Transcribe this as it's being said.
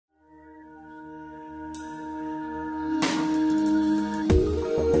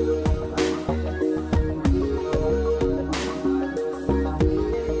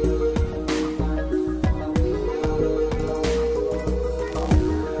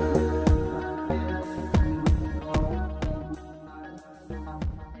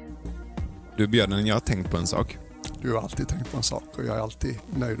Du Björnen, jag har tänkt på en sak. Du har alltid tänkt på en sak och jag är alltid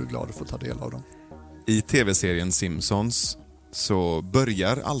nöjd och glad att få ta del av dem. I tv-serien Simpsons så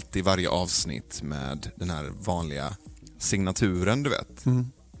börjar alltid varje avsnitt med den här vanliga signaturen, du vet.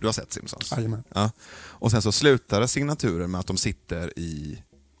 Du har sett Simpsons? Jajamän. Ja. Och sen så slutar signaturen med att de sitter i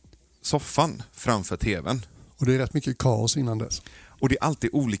soffan framför tvn. Och det är rätt mycket kaos innan dess. Och det är alltid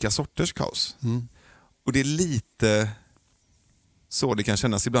olika sorters kaos. Och det är lite så det kan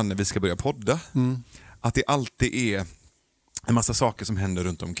kännas ibland när vi ska börja podda. Att det alltid är en massa saker som händer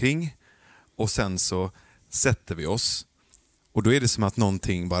runt omkring. Och sen så sätter vi oss. Och då är det som att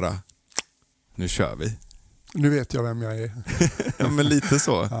någonting bara, nu kör vi. Nu vet jag vem jag är. Ja, men lite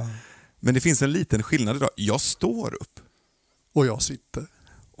så. Ja. Men det finns en liten skillnad idag. Jag står upp. Och jag sitter.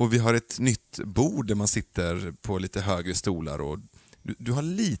 Och vi har ett nytt bord där man sitter på lite högre stolar. Och du har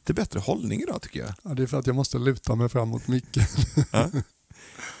lite bättre hållning idag tycker jag. Ja, det är för att jag måste luta mig fram mot micken. Ja.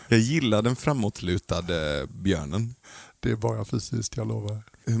 Jag gillar den framåtlutade Björnen. Det är bara fysiskt, jag lovar.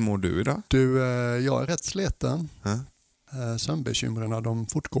 Hur mår du idag? Du, jag är rätt sleten. Ja. Sömnbekymren, de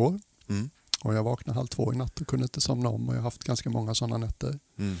fortgår. Och jag vaknade 1:30 i natt och kunde inte somna om. Och jag har haft ganska många sådana nätter.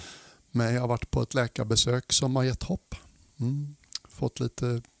 Men jag har varit på ett läkarbesök som har gett hopp. Fått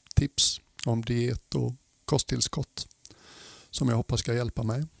lite tips om diet och kosttillskott som jag hoppas ska hjälpa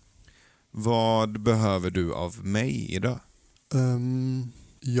mig. Vad behöver du av mig idag?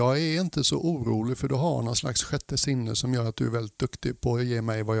 Jag är inte så orolig för du har någon slags sjätte sinne som gör att du är väldigt duktig på att ge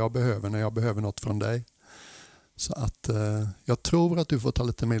mig vad jag behöver när jag behöver något från dig. Så att jag tror att du får ta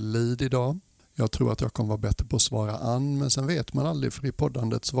lite mer lead idag. Jag tror att jag kommer vara bättre på att svara an, men sen vet man aldrig för i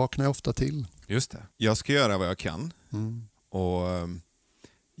poddandet så vaknar jag ofta till. Just det. Jag ska göra vad jag kan. Och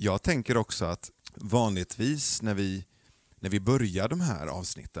jag tänker också att vanligtvis när vi börjar de här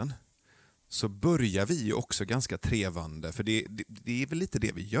avsnitten så börjar vi ju också ganska trevande. För det är väl lite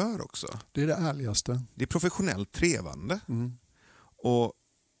det vi gör också. Det är det ärligaste. Det är professionellt trevande. Och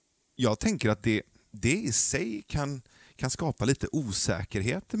jag tänker att det i sig kan skapa lite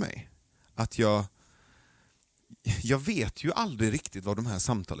osäkerhet i mig. Att jag vet ju aldrig riktigt vad de här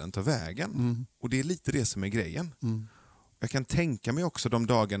samtalen tar vägen. Och det är lite det som är grejen. Jag kan tänka mig också de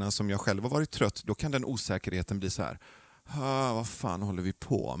dagarna som jag själv har varit trött, då kan den osäkerheten bli så här: vad fan håller vi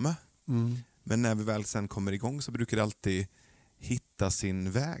på med? Men när vi väl sen kommer igång så brukar det alltid hitta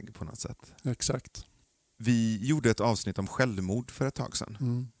sin väg på något sätt. Exakt. Vi gjorde ett avsnitt om självmord för ett tag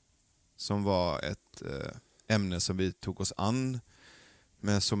sedan. Som var ett ämne som vi tog oss an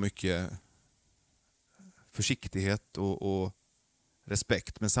med så mycket försiktighet och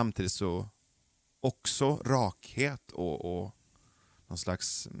respekt. Men samtidigt så också rakhet och någon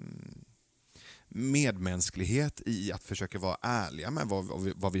slags medmänsklighet i att försöka vara ärliga med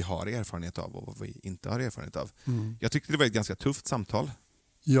vad vi har erfarenhet av och vad vi inte har erfarenhet av. Jag tyckte det var ett ganska tufft samtal.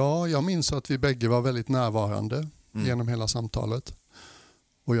 Ja, jag minns att vi bägge var väldigt närvarande genom hela samtalet.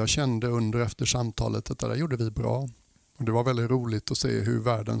 Och jag kände under och efter samtalet att det där gjorde vi bra. Och det var väldigt roligt att se hur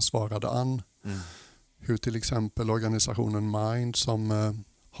världen svarade an. Hur till exempel organisationen Mind som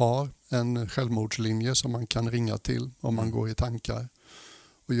har en självmordslinje som man kan ringa till om man går i tankar.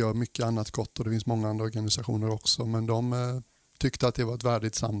 Och gör mycket annat gott, och det finns många andra organisationer också. Men de tyckte att det var ett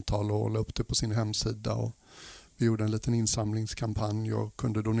värdigt samtal och la upp det på sin hemsida. Och vi gjorde en liten insamlingskampanj och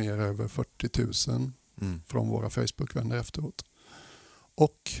kunde donera över 40 000 från våra Facebook-vänner efteråt.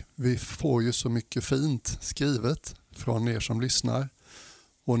 Och vi får ju så mycket fint skrivet från er som lyssnar.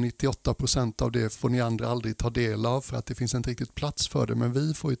 Och 98% av det får ni andra aldrig ta del av för att det finns inte riktigt plats för det. Men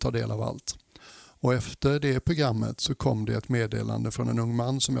vi får ju ta del av allt. Och efter det programmet så kom det ett meddelande från en ung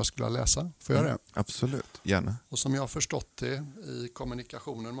man som jag skulle läsa. Får jag det? Absolut, gärna. Och som jag har förstått det i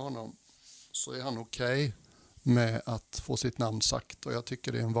kommunikationen med honom så är han okej med att få sitt namn sagt. Och jag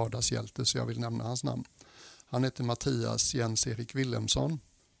tycker det är en vardagshjälte så jag vill nämna hans namn. Han heter Mattias Jens-Erik Wilhelmsson.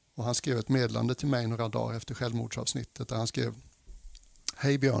 Och han skrev ett meddelande till mig några dagar efter självmordsavsnittet där han skrev: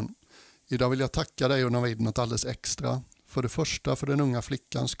 Hej Björn, idag vill jag tacka dig och Navid något alldeles extra. För det första för den unga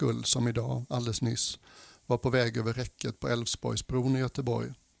flickans skull som idag, alldeles nyss, var på väg över räcket på Älvsborgsbron i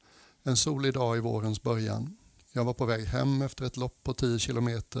Göteborg. En solig dag i vårens början. Jag var på väg hem efter ett lopp på 10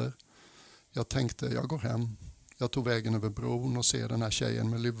 kilometer. Jag tänkte, jag går hem. Jag tog vägen över bron och ser den här tjejen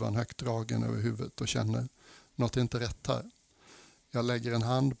med luvan högt dragen över huvudet och känner, något är inte rätt här. Jag lägger en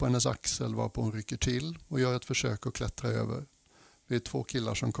hand på hennes axel varpå hon rycker till och gör ett försök att klättra över. Det är 2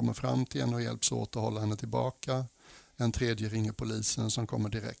 killar som kommer fram till henne och hjälps åt att hålla henne tillbaka. En tredje ringer polisen som kommer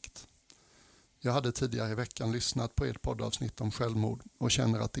direkt. Jag hade tidigare i veckan lyssnat på ert poddavsnitt om självmord och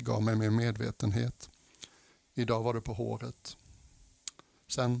känner att det gav mig mer medvetenhet. Idag var det på håret.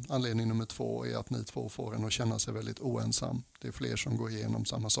 Sen anledning nummer 2 är att ni 2 får en att känna sig väldigt oensam. Det är fler som går igenom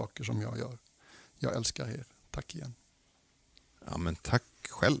samma saker som jag gör. Jag älskar er. Tack igen. Ja, men tack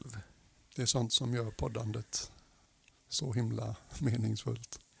själv. Det är sånt som gör poddandet så himla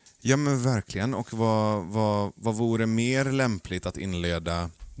meningsfullt. Ja, men verkligen. Och vad vore mer lämpligt att inleda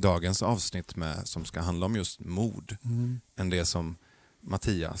dagens avsnitt med, som ska handla om just mod, än det som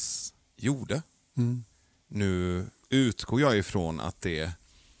Mattias gjorde. Nu utgår jag ifrån att det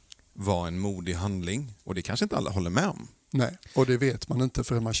var en modig handling, och det kanske inte alla håller med om. Nej, och det vet man inte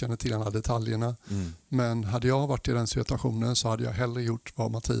förrän man känner till alla detaljerna. Men hade jag varit i den situationen så hade jag hellre gjort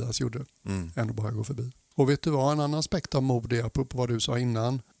vad Mattias gjorde än att bara gå förbi. Och vet du vad, en annan aspekt av mod är, apropå vad du sa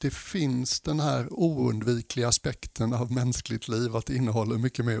innan, det finns den här oundvikliga aspekten av mänskligt liv, att det innehåller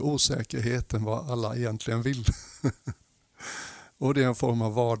mycket mer osäkerhet än vad alla egentligen vill. Och det är en form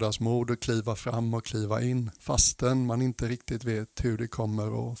av vardagsmod att kliva fram och kliva in fastän man inte riktigt vet hur det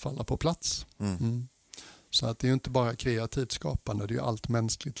kommer att falla på plats. Så att det är inte bara kreativt skapande, det är ju allt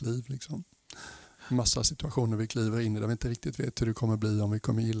mänskligt liv. Liksom. Massa situationer vi kliver in i där vi inte riktigt vet hur det kommer bli, om vi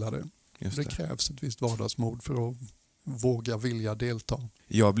kommer gilla det. Det krävs ett visst vardagsmod för att våga vilja delta.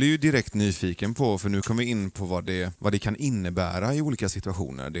 Jag blir ju direkt nyfiken på, för nu kommer vi in på vad det kan innebära i olika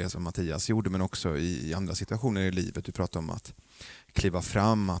situationer. Det som Mattias gjorde, men också i andra situationer i livet. Du pratar om att kliva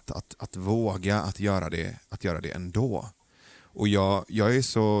fram, att våga, att göra det ändå. Och jag är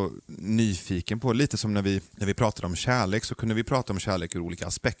så nyfiken på, lite som när vi pratade om kärlek, så kunde vi prata om kärlek ur olika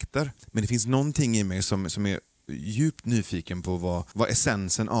aspekter. Men det finns någonting i mig som är djupt nyfiken på vad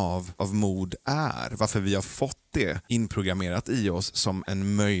essensen av mod är. Varför vi har fått det inprogrammerat i oss som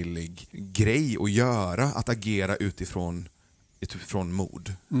en möjlig grej att göra, att agera utifrån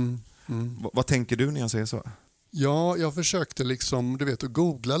mod. Vad tänker du när jag säger så? Ja, jag försökte att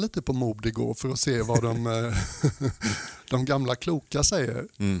googla lite på mod igår för att se vad de gamla kloka säger.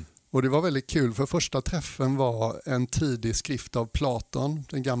 Och det var väldigt kul, för första träffen var en tidig skrift av Platon,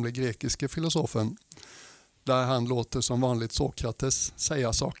 den gamla grekiska filosofen, där han låter som vanligt Sokrates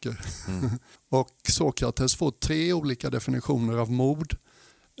säga saker. Och Sokrates får 3 olika definitioner av mod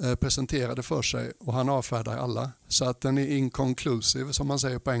presenterade för sig, och han avfärdar alla. Så att den är inconclusive, som man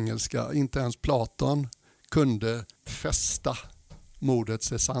säger på engelska. Inte ens Platon kunde fästa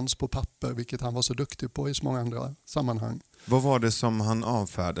modets essens på papper, vilket han var så duktig på i så många andra sammanhang. Vad var det som han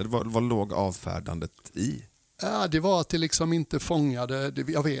avfärdade? Vad låg avfärdandet i? Ja, det var att det inte fångade,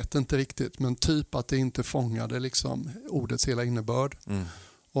 jag vet inte riktigt, men typ att det inte fångade ordets hela innebörd.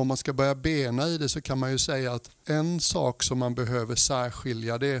 Och om man ska börja bena i det så kan man ju säga att en sak som man behöver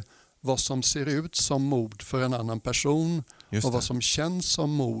särskilja, det är vad som ser ut som mod för en annan person och vad som känns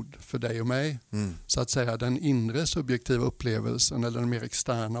som mod för dig och mig. Så att säga den inre subjektiva upplevelsen eller den mer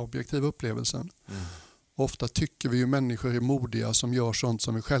externa objektiva upplevelsen. Ofta tycker vi ju människor är modiga som gör sånt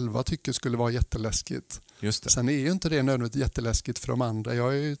som vi själva tycker skulle vara jätteläskigt. Just det. Sen är ju inte det nödvändigt jätteläskigt för de andra.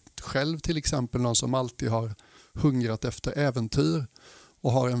 Jag är ju själv till exempel någon som alltid har hungrat efter äventyr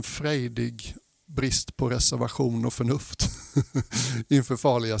och har en frejdig brist på reservation och förnuft inför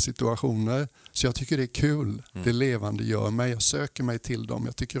farliga situationer. Så jag tycker det är kul. Det levande gör mig. Jag söker mig till dem.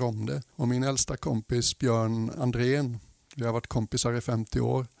 Jag tycker om det. Och min äldsta kompis Björn Andrén, vi har varit kompisar i 50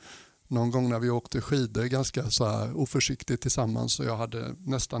 år. Någon gång när vi åkte skidor ganska så här oförsiktigt tillsammans, så jag hade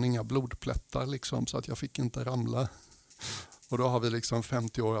nästan inga blodplättar så att jag fick inte ramla. Och då har vi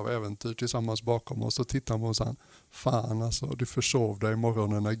 50 år av äventyr tillsammans bakom oss, och tittar på oss och fan alltså, du försov dig i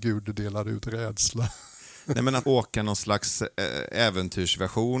morgonen när Gud delade ut rädsla. Nej, men att åka någon slags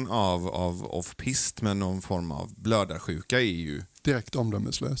äventyrsversion av off-pist med någon form av blödarsjuka är ju direkt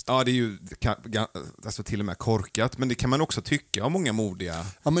omdömeslöst. Ja, det är ju alltså till och med korkat, men det kan man också tycka av många modiga.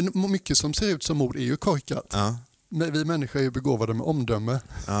 Ja, men mycket som ser ut som mod är ju korkat. Ja. Men vi människor är ju begåvade med omdöme.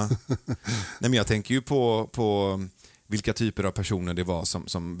 Ja. Nej, men jag tänker ju på vilka typer av personer det var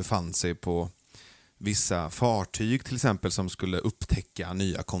som befann sig på vissa fartyg till exempel, som skulle upptäcka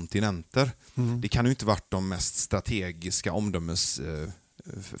nya kontinenter. Det kan ju inte varit de mest strategiska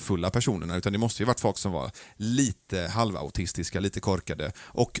omdömesfulla personerna, utan det måste ju varit folk som var lite halvautistiska, lite korkade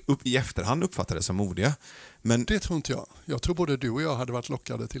och i efterhand uppfattade som modiga. Men det tror inte jag. Jag tror både du och jag hade varit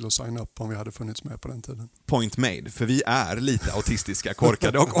lockade till att signa upp om vi hade funnits med på den tiden. Point made, för vi är lite autistiska,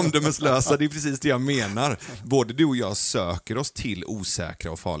 korkade och omdömeslösa. Det är precis det jag menar. Både du och jag söker oss till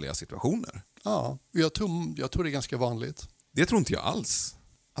osäkra och farliga situationer. Ja, jag tror det är ganska vanligt. Det tror inte jag alls.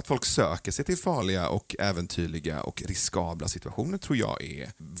 Att folk söker sig till farliga och äventyrliga och riskabla situationer tror jag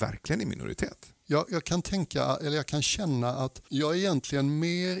är verkligen i minoritet. Jag kan känna att jag är egentligen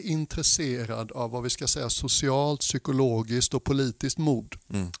mer intresserad av vad vi ska säga socialt, psykologiskt och politiskt mod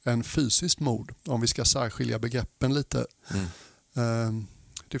än fysiskt mod, om vi ska särskilja begreppen lite.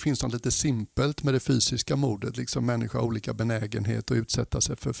 det finns något lite simpelt med det fysiska modet. Liksom människor har olika benägenhet att utsätta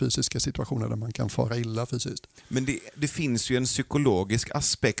sig för fysiska situationer där man kan fara illa fysiskt. Men det finns ju en psykologisk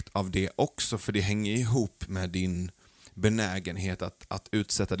aspekt av det också, för det hänger ihop med din benägenhet att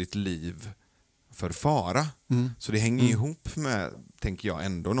utsätta ditt liv för fara. Så det hänger ihop med, tänker jag,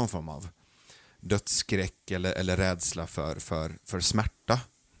 ändå någon form av dödsskräck eller rädsla för smärta.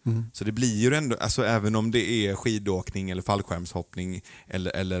 Så det blir ju ändå, alltså även om det är skidåkning eller fallskärmshoppning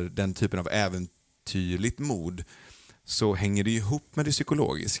eller den typen av äventyrligt mod, så hänger det ihop med det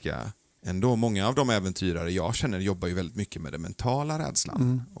psykologiska. Ändå många av de äventyrare jag känner jobbar ju väldigt mycket med den mentala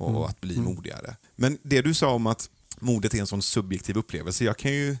rädslan och att bli modigare. Men det du sa om att modet är en sån subjektiv upplevelse, jag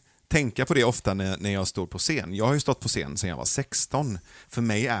kan ju tänka på det ofta när jag står på scen. Jag har ju stått på scen sedan jag var 16. För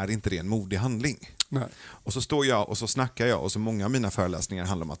mig är inte det en modig handling. Nej. Och så står jag och så snackar jag, och så många av mina föreläsningar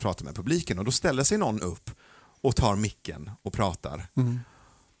handlar om att prata med publiken, och då ställer sig någon upp och tar micken och pratar.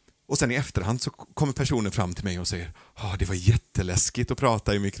 Och sen i efterhand så kommer personen fram till mig och säger det var jätteläskigt att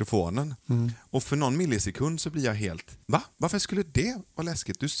prata i mikrofonen. Och för någon millisekund så blir jag helt, va? Varför skulle det vara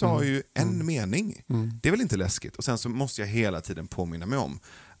läskigt? Du sa ju en mening. Det är väl inte läskigt? Och sen så måste jag hela tiden påminna mig om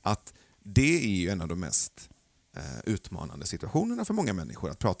att det är ju en av de mest utmanande situationerna för många människor,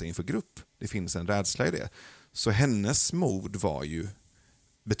 att prata inför grupp. Det finns en rädsla i det. Så hennes mod var ju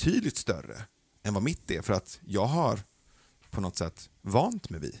betydligt större än vad mitt är, för att jag har på något sätt vant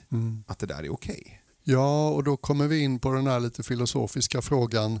mig vid att det där är okej. Ja, och då kommer vi in på den här lite filosofiska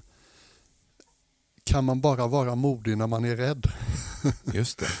frågan. Kan man bara vara modig när man är rädd?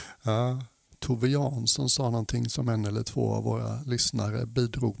 Just det. Ja, Tove Jansson sa någonting som en eller två av våra lyssnare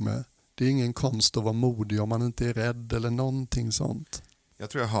bidrog med. Det är ingen konst att vara modig om man inte är rädd eller någonting sånt. Jag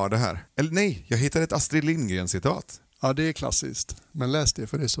tror jag har det här. Eller nej, jag hittade ett Astrid Lindgren-citat. Ja, det är klassiskt. Men läs det,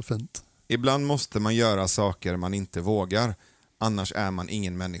 för det är så fint. Ibland måste man göra saker man inte vågar. Annars är man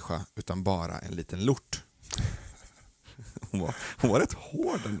ingen människa utan bara en liten lort. Hon var rätt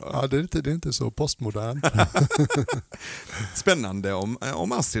hård ändå. Ja, det är inte så postmodern. Spännande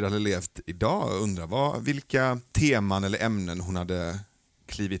om Astrid hade levt idag. Undrar vilka teman eller ämnen hon hade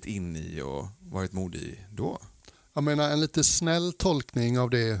klivit in i och varit modig då. Jag menar, en lite snäll tolkning av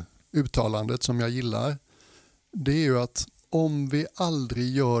det uttalandet som jag gillar, det är ju att om vi aldrig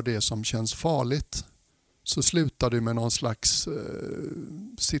gör det som känns farligt, så slutar det med någon slags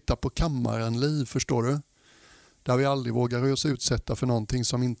sitta på kammaren-liv, förstår du? Där vi aldrig vågar oss utsätta för någonting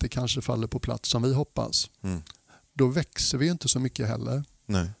som inte kanske faller på plats som vi hoppas. Då växer vi inte så mycket heller.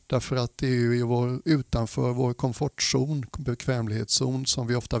 Nej. Därför att det är ju utanför vår komfortzon, bekvämlighetszon, som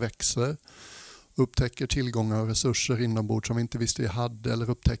vi ofta växer. Upptäcker tillgångar och resurser inombords som vi inte visste vi hade, eller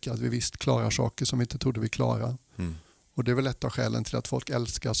upptäcker att vi visst klarar saker som vi inte trodde vi klara. Och det är väl ett av skälen till att folk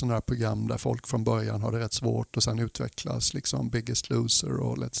älskar sådana här program där folk från början har det rätt svårt och sen utvecklas, liksom Biggest Loser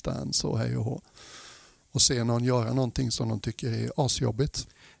och Let's Dance och hej och hå. Och se någon göra någonting som de tycker är asjobbigt.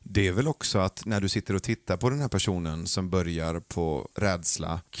 Det är väl också att när du sitter och tittar på den här personen som börjar på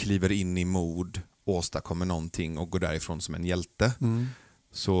rädsla, kliver in i mod, åstadkommer någonting och går därifrån som en hjälte,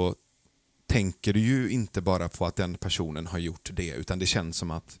 så tänker du ju inte bara på att den personen har gjort det, utan det känns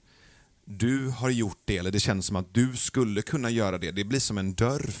som att du har gjort det, eller det känns som att du skulle kunna göra det. Det blir som en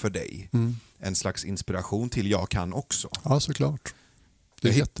dörr för dig. En slags inspiration till jag kan också. Ja, såklart. Det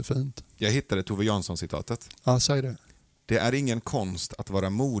är jättefint. Jag hittade Tove Jansson-citatet. Ja, säg det. Det är ingen konst att vara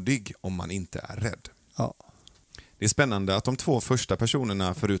modig om man inte är rädd. Ja. Det är spännande att de två första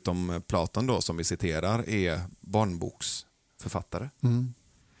personerna, förutom Platon då, som vi citerar, är barnboksförfattare.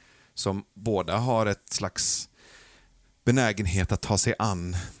 Som båda har ett slags benägenhet att ta sig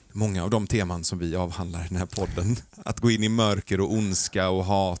an många av de teman som vi avhandlar i den här podden. Att gå in i mörker och ondska och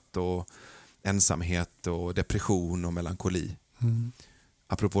hat och ensamhet och depression och melankoli.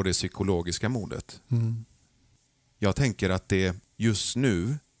 Apropå det psykologiska modet. Jag tänker att det just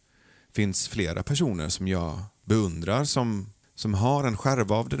nu finns flera personer som jag beundrar som har en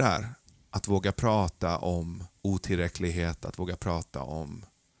skärva av det där. Att våga prata om otillräcklighet, att våga prata om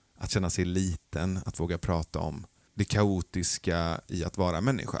att känna sig liten, att våga prata om det kaotiska i att vara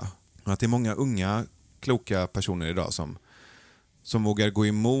människa. Och att det är många unga, kloka personer idag som vågar gå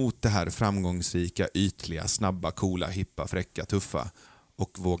emot det här framgångsrika, ytliga, snabba, coola, hippa, fräcka, tuffa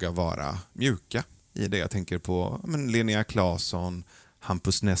och våga vara mjuka i det. Jag tänker på Linnea Claesson,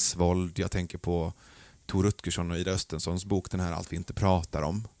 Hampus Nessvold, jag tänker på Tor Rutgersson och Ida Östenssons bok, den här Allt vi inte pratar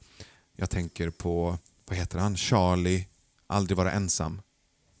om. Jag tänker på, vad heter han? Charlie, Aldrig vara ensam.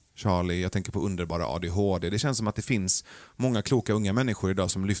 Charlie, jag tänker på Underbara ADHD. Det känns som att det finns många kloka unga människor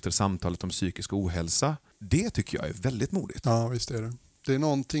idag som lyfter samtalet om psykisk ohälsa. Det tycker jag är väldigt modigt. Ja, visst är det. Det är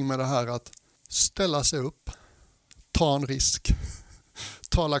någonting med det här att ställa sig upp, ta en risk,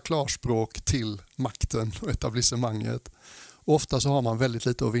 talar klarspråk till makten och etablissemanget. Och ofta så har man väldigt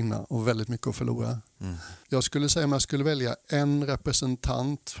lite att vinna och väldigt mycket att förlora. Jag skulle säga om jag skulle välja en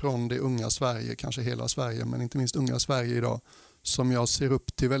representant från det unga Sverige, kanske hela Sverige, men inte minst unga Sverige idag, som jag ser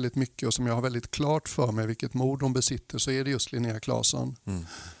upp till väldigt mycket och som jag har väldigt klart för mig vilket mod hon besitter, så är det just Linnea Claesson.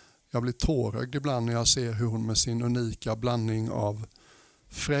 Jag blir tårögd ibland när jag ser hur hon med sin unika blandning av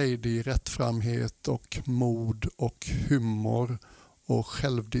frejdig rättframhet och mod och humor och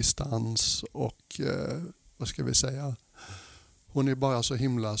självdistans och vad ska vi säga, hon är bara så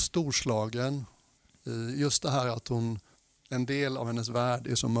himla storslagen. Just det här att en del av hennes värld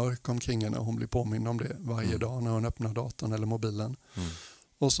är så mörk omkring henne, hon blir påmind om det varje dag när hon öppnar datorn eller mobilen.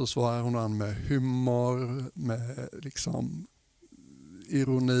 Och så svarar hon an med humor, med liksom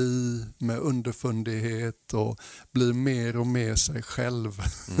ironi, med underfundighet och blir mer och mer sig själv.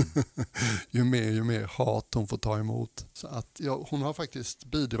 ju mer hat hon får ta emot. Så att hon har faktiskt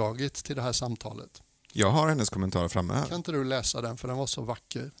bidragit till det här samtalet. Jag har hennes kommentar framme här. Kan inte du läsa den, för den var så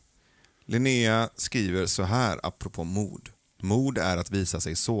vacker. Linnea skriver så här apropå mod. Mod är att visa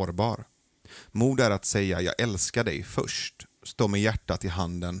sig sårbar. Mod är att säga jag älskar dig först. Stå med hjärtat i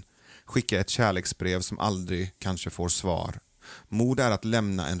handen. Skicka ett kärleksbrev som aldrig kanske får svar. Mod är att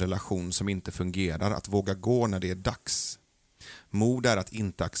lämna en relation som inte fungerar. Att våga gå när det är dags. Mod är att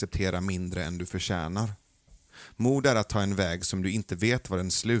inte acceptera mindre än du förtjänar. Mod är att ta en väg som du inte vet var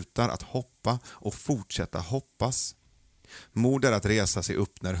den slutar. Att hoppa och fortsätta hoppas. Mod är att resa sig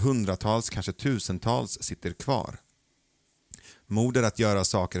upp när hundratals, kanske tusentals sitter kvar. Mod är att göra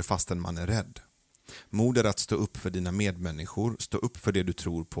saker fastän man är rädd. Mod är att stå upp för dina medmänniskor, stå upp för det du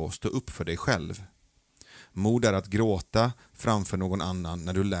tror på, stå upp för dig själv. Mod är att gråta framför någon annan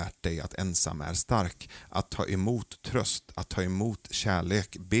när du lärt dig att ensam är stark. Att ta emot tröst, att ta emot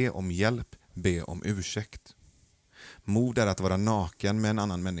kärlek, be om hjälp, be om ursäkt. Mod är att vara naken med en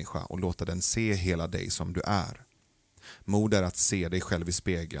annan människa och låta den se hela dig som du är. Mod är att se dig själv i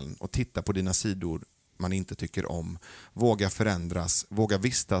spegeln och titta på dina sidor man inte tycker om. Våga förändras, våga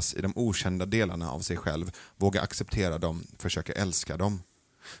vistas i de okända delarna av sig själv. Våga acceptera dem, försöka älska dem.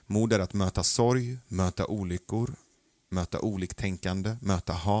 Mod är att möta sorg, möta olyckor, möta oliktänkande,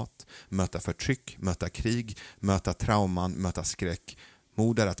 möta hat, möta förtryck, möta krig, möta trauman, möta skräck.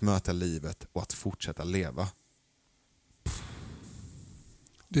 Mod är att möta livet och att fortsätta leva.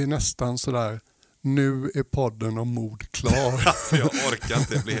 Det är nästan sådär, nu är podden om mod klar. Alltså jag orkar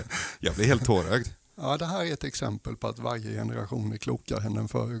inte, jag blir helt tårögd. Ja, det här är ett exempel på att varje generation är klokare än den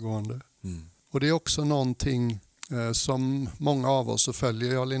föregående. Och det är också någonting som många av oss, så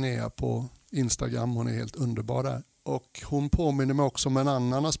följer jag Linnea på Instagram, hon är helt underbar där. Och hon påminner mig också om en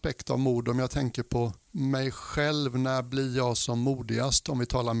annan aspekt av mod. Om jag tänker på mig själv, när blir jag som modigast? Om vi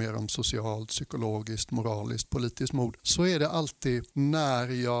talar mer om socialt, psykologiskt, moraliskt, politiskt mod. Så är det alltid när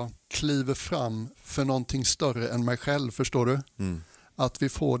jag kliver fram för någonting större än mig själv, förstår du? Att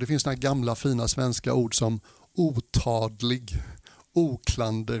det finns några gamla fina svenska ord som otadlig,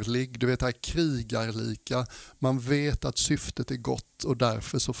 oklanderlig, du vet det här krigarlika. Man vet att syftet är gott och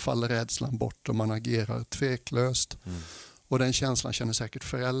därför så faller rädslan bort och man agerar tveklöst. Och den känslan känner säkert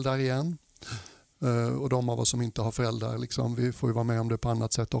föräldrar igen. Och de av oss som inte har föräldrar, liksom, vi får ju vara med om det på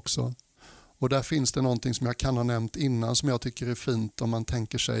annat sätt också. Och där finns det någonting som jag kan ha nämnt innan som jag tycker är fint om man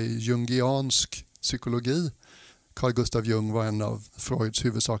tänker sig jungiansk psykologi. Carl Gustav Jung var en av Freuds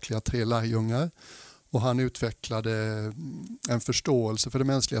huvudsakliga 3 lärjungar. Och han utvecklade en förståelse för det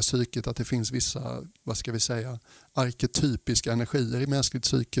mänskliga psyket, att det finns vissa, vad ska vi säga, arketypiska energier i mänskligt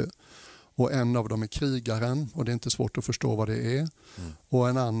psyke. Och en av dem är krigaren, och det är inte svårt att förstå vad det är. Och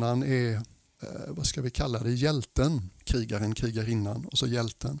en annan är, vad ska vi kalla det, hjälten. Krigaren, krigarinnan och så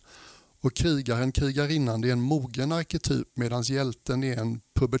hjälten. Och krigaren, krigarinnan, det är en mogen arketyp, medan hjälten är en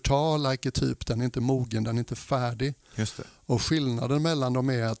pubertal arketyp. Den är inte mogen, den är inte färdig. Just det. Och skillnaden mellan dem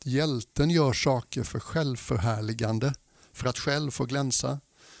är att hjälten gör saker för självförhärligande, för att själv få glänsa.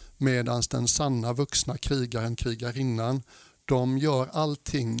 Medan den sanna vuxna krigaren, krigarinnan, de gör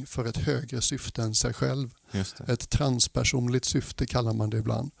allting för ett högre syfte än sig själv. Just det. Ett transpersonligt syfte kallar man det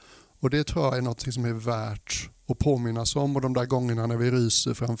ibland. Och det tror jag är något som är värt att påminnas om. Och de där gångerna när vi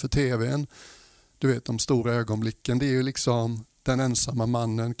ryser framför tvn, du vet de stora ögonblicken, det är ju liksom den ensamma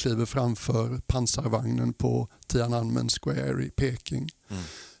mannen kliver framför pansarvagnen på Tiananmen Square i Peking.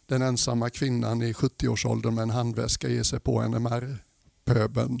 Den ensamma kvinnan i 70-årsåldern med en handväska ger sig på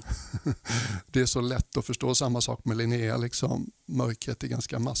NMR-pöbeln. Det är så lätt att förstå. Samma sak med Linnea, liksom. Mörkret är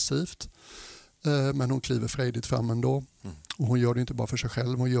ganska massivt. Men hon kliver frejdigt fram ändå. Och hon gör det inte bara för sig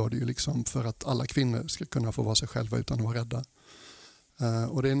själv, hon gör det ju liksom för att alla kvinnor ska kunna få vara sig själva utan att vara rädda.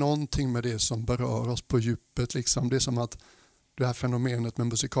 Och det är någonting med det som berör oss på djupet. Liksom. Det är som att det här fenomenet med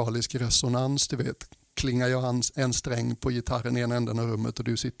musikalisk resonans, du vet. Klingar jag en sträng på gitarren i ena änden av rummet och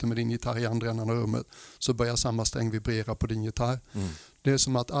du sitter med din gitarr i andra änden av rummet, så börjar samma sträng vibrera på din gitarr. Det är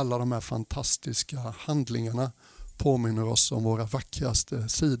som att alla de här fantastiska handlingarna påminner oss om våra vackraste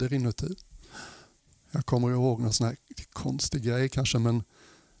sidor inuti. Jag kommer ihåg någon sån här konstig grej kanske, men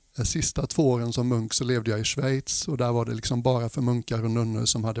de sista 2 åren som munk så levde jag i Schweiz, och där var det liksom bara för munkar och nunnor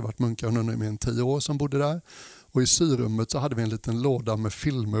som hade varit munkar och nunnor i mer än 10 år som bodde där. Och i syrummet så hade vi en liten låda med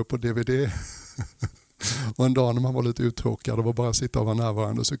filmer på DVD. Och en dag när man var lite uttråkad och var bara sitta och vara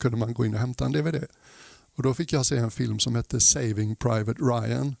närvarande, så kunde man gå in och hämta en DVD. Och då fick jag se en film som hette Saving Private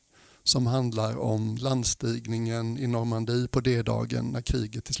Ryan, som handlar om landstigningen i Normandie på D-dagen när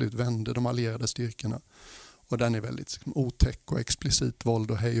kriget till slut vände de allierade styrkorna. Och den är väldigt otäck och explicit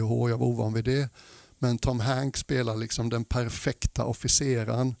våld och hej och hå, jag var ovan vid det. Men Tom Hanks spelar liksom den perfekta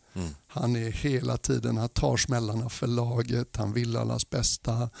officeraren. Han är hela tiden, han tar smällarna för laget, han vill allas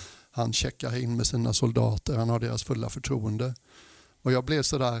bästa. Han checkar in med sina soldater, han har deras fulla förtroende. Och jag blev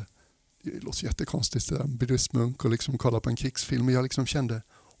sådär, det låter jättekonstigt, en buddhistmunk och liksom kolla på en krigsfilm. Men jag liksom kände,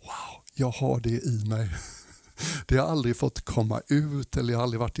 wow, jag har det i mig. Det har aldrig fått komma ut, eller jag har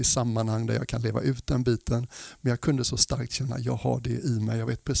aldrig varit i sammanhang där jag kan leva ut den biten. Men jag kunde så starkt känna, jag har det i mig. Jag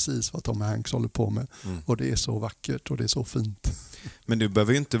vet precis vad Tom Hanks håller på med. Och det är så vackert och det är så fint. Men det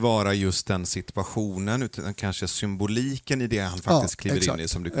behöver ju inte vara just den situationen, utan kanske symboliken i det han faktiskt kliver in i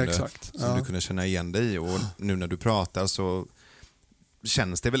som du kunde känna igen dig i. Och nu när du pratar så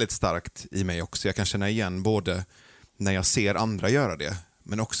känns det väldigt starkt i mig också. Jag kan känna igen både när jag ser andra göra det,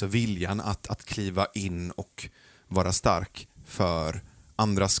 men också viljan att kliva in och vara stark för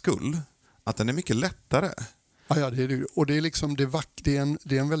andras skull. Att den är mycket lättare. Ja, det är det. Och det är, liksom det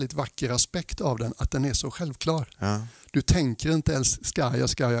är en väldigt vacker aspekt av den, att den är så självklar. Ja. Du tänker inte ens,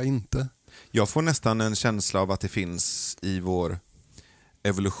 ska jag inte? Jag får nästan en känsla av att det finns i vår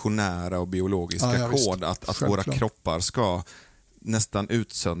evolutionära och biologiska kod att våra kroppar ska nästan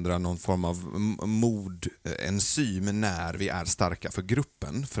utsöndra någon form av modenzym när vi är starka för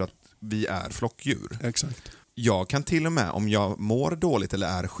gruppen, för att vi är flockdjur. Exakt. Jag kan till och med, om jag mår dåligt eller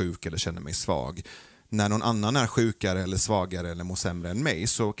är sjuk eller känner mig svag, när någon annan är sjukare eller svagare eller mår sämre än mig,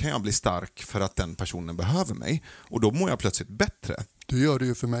 så kan jag bli stark för att den personen behöver mig. Och då mår jag plötsligt bättre. Du gör det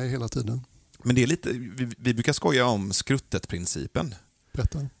ju för mig hela tiden. Men det är lite, vi brukar skoja om skruttet-principen.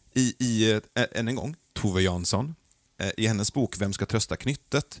 Berätta. Än en gång, Tove Jansson. I hennes bok Vem ska trösta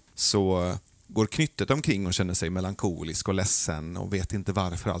knyttet, så går knyttet omkring och känner sig melankolisk och ledsen och vet inte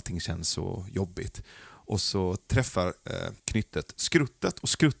varför allting känns så jobbigt. Och så träffar knyttet skruttet, och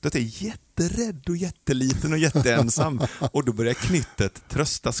skruttet är jätterädd och jätteliten och jätteensam. Och då börjar knyttet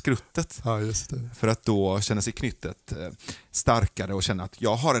trösta skruttet. Ja, just det. För att då känner sig knyttet starkare och känner att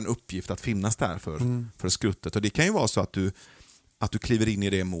jag har en uppgift att finnas där för skruttet. Och det kan ju vara så att du kliver in i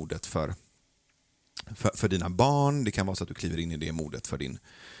det modet för dina barn. Det kan vara så att du kliver in i det modet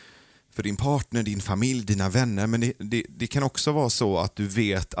för din partner, din familj, dina vänner. Men det kan också vara så att du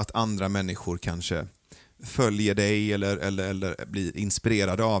vet att andra människor kanske följer dig eller blir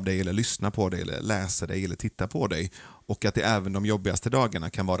inspirerade av dig eller lyssnar på dig eller läser dig eller tittar på dig. Och att det även de jobbigaste dagarna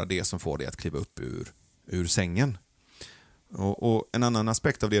kan vara det som får dig att kliva upp ur sängen. Och en annan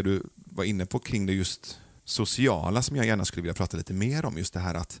aspekt av det du var inne på kring det just sociala, som jag gärna skulle vilja prata lite mer om, just det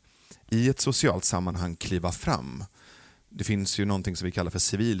här att i ett socialt sammanhang kliva fram. Det finns ju någonting som vi kallar för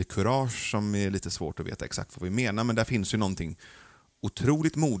civilkurage, som är lite svårt att veta exakt vad vi menar, men där finns ju någonting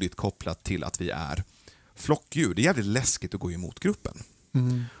otroligt modigt kopplat till att vi är flockdjur. Det är jävligt läskigt att gå emot gruppen.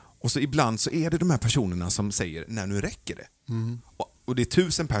 Och så ibland så är det de här personerna som säger, nej, nu räcker det. Och det är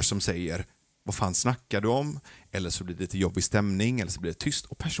 1000 personer som säger, vad fan snackar du om? Eller så blir det lite jobbig stämning, eller så blir det tyst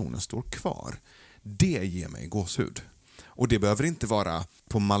och personen står kvar. Det ger mig gåshud. Och det behöver inte vara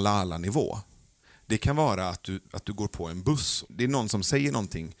på Malala-nivå. Det kan vara att du går på en buss. Det är någon som säger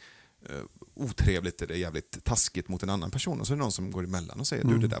någonting otrevligt eller jävligt taskigt mot en annan person, och så är det någon som går emellan och säger,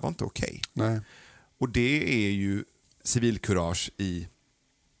 du, det där var inte okej. Nej. Och det är ju civilkurage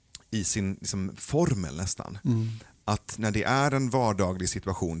i sin liksom, formel nästan. Att när det är en vardaglig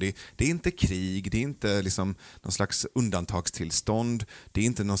situation, det är inte krig, det är inte liksom någon slags undantagstillstånd, det är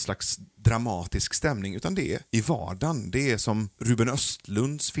inte någon slags dramatisk stämning, utan det är i vardagen. Det är som Ruben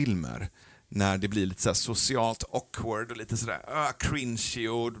Östlunds filmer, när det blir lite så här socialt awkward och lite sådär cringy,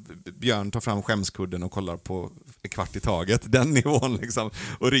 och Björn tar fram skämskudden och kollar på en kvart i taget, den nivån liksom,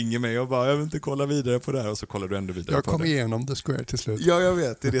 och ringer mig och bara, jag vill inte kolla vidare på det här, och så kollar du ändå vidare jag på det. Jag kom igenom The Square till slut. Ja, jag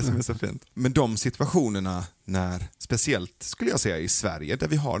vet, det är det som är så fint. Men de situationerna när, speciellt skulle jag säga i Sverige, där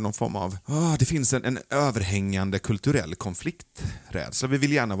vi har någon form av, det finns en överhängande kulturell konflikträdsla. Vi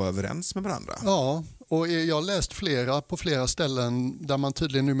vill gärna vara överens med varandra. Ja, Och jag har läst på flera ställen där man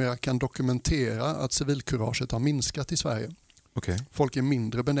tydligen numera kan dokumentera att civilkuraget har minskat i Sverige. Okay. Folk är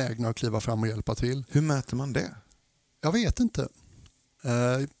mindre benägna att kliva fram och hjälpa till. Hur mäter man det? Jag vet inte.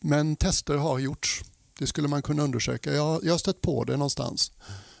 Men tester har gjorts. Det skulle man kunna undersöka. Jag har stött på det någonstans.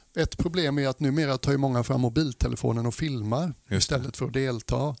 Ett problem är att numera tar ju många fram mobiltelefonen och filmar istället för att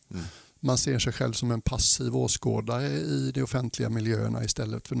delta. Mm. Man ser sig själv som en passiv åskådare i de offentliga miljöerna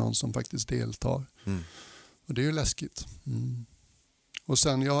istället för någon som faktiskt deltar. Mm. Och det är ju läskigt. Mm. Och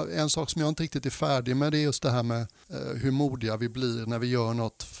sen en sak som jag inte riktigt är färdig med, det är just det här med hur modiga vi blir när vi gör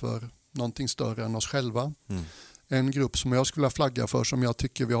något för någonting större än oss själva. Mm. En grupp som jag skulle vilja flagga för, som jag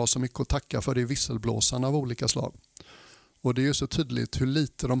tycker vi har så mycket att tacka för, det är visselblåsarna av olika slag. Och det är ju så tydligt hur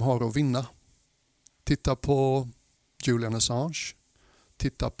lite de har att vinna. Titta på Julian Assange,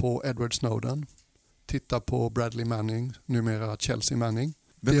 titta på Edward Snowden, titta på Bradley Manning, numera Chelsea Manning.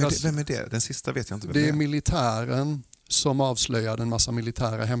 Vem är det? Den sista vet jag inte vem det är. Militären som avslöjade en massa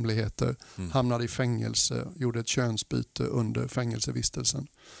militära hemligheter, hamnade i fängelse, gjorde ett könsbyte under fängelsevistelsen.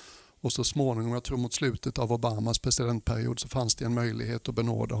 Och så småningom, jag tror mot slutet av Obamas presidentperiod, så fanns det en möjlighet att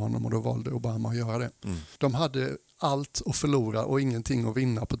benåda honom och då valde Obama att göra det. Mm. De hade allt att förlora och ingenting att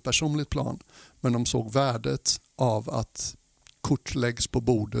vinna på ett personligt plan. Men de såg värdet av att kort läggs på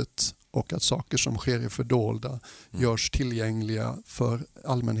bordet och att saker som sker i fördolda görs tillgängliga för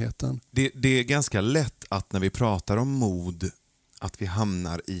allmänheten. Det är ganska lätt att när vi pratar om mod att vi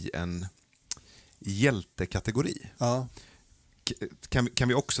hamnar i en hjältekategori. Ja. Kan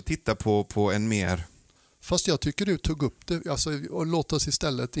vi också titta på en mer... Fast jag tycker du tog upp det. Och låt oss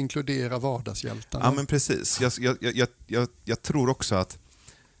istället inkludera vardagshjältarna. Ja, men precis. Jag tror också att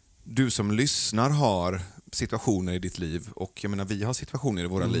du som lyssnar har situationer i ditt liv, och jag menar, vi har situationer i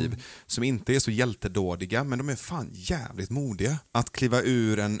våra liv som inte är så hjältedådiga, men de är fan jävligt modiga. Att kliva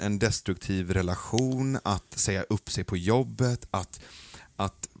ur en destruktiv relation, att säga upp sig på jobbet,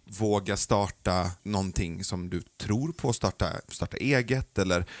 att våga starta någonting som du tror på, starta eget,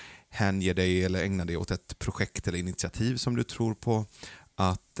 eller hänge dig eller ägna dig åt ett projekt eller initiativ som du tror på,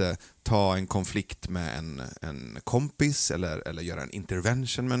 att ta en konflikt med en kompis eller göra en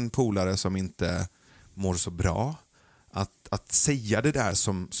intervention med en polare som inte mår så bra. Att säga det där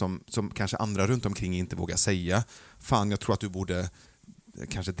som kanske andra runt omkring inte vågar säga. Fan, jag tror att du borde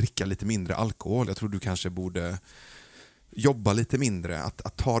kanske dricka lite mindre alkohol. Jag tror du kanske borde jobba lite mindre.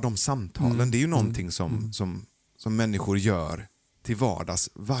 Att ta de samtalen, det är ju någonting som människor gör till vardags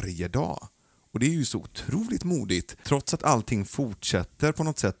varje dag. Och det är ju så otroligt modigt, trots att allting fortsätter på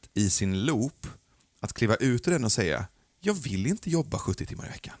något sätt i sin loop, att kliva ut ur den och säga: jag vill inte jobba 70 timmar i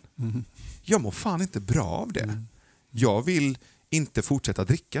veckan. Jag mår fan inte bra av det. Jag vill inte fortsätta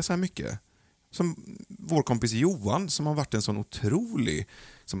dricka så här mycket. Som vår kompis Johan, som har varit en sån otrolig,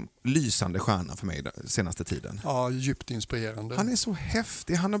 som lysande stjärna för mig den senaste tiden. Ja, djupt inspirerande. Han är så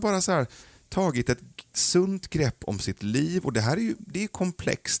häftig. Han har bara så här tagit ett sunt grepp om sitt liv, och det är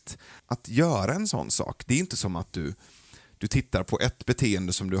komplext att göra en sån sak. Det är inte som att du tittar på ett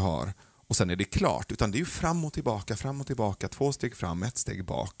beteende som du har och sen är det klart, utan det är ju fram och tillbaka, 2 steg fram, 1 steg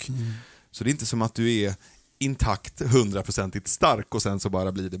bak. Så det är inte som att du är intakt, 100% stark och sen så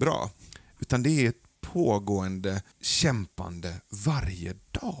bara blir det bra. Utan det är ett pågående kämpande varje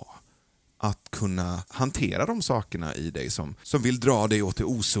dag. Att kunna hantera de sakerna i dig som vill dra dig åt det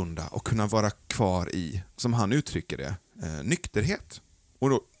osunda och kunna vara kvar i, som han uttrycker det, nykterhet.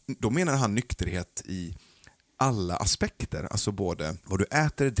 Och då menar han nykterhet i alla aspekter. Alltså både vad du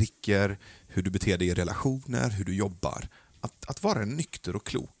äter, dricker, hur du beter dig i relationer, hur du jobbar. Att vara en nykter och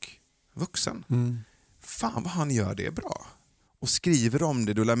klok vuxen. Fan vad han gör det bra. Och skriver om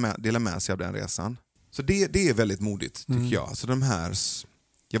det, delar med sig av den resan. Så det är väldigt modigt, tycker jag. Så de här,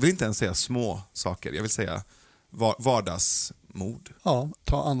 jag vill inte ens säga små saker, jag vill säga vardagsmod. Ja,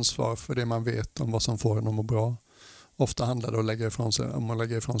 ta ansvar för det man vet om vad som får en att må bra. Ofta handlar det om att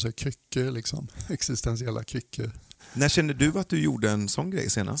lägga ifrån sig kryckor, liksom. Existentiella kryckor. När kände du att du gjorde en sån grej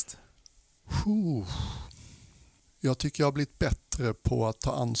senast? Jag tycker jag har blivit bättre på att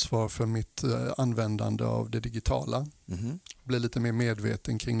ta ansvar för mitt användande av det digitala. Blir lite mer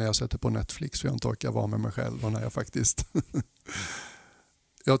medveten kring när jag sätter på Netflix, för jag inte orkar vara med mig själv, och när jag faktiskt...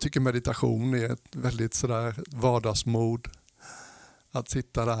 Jag tycker meditation är ett väldigt sådär vardagsmod. Att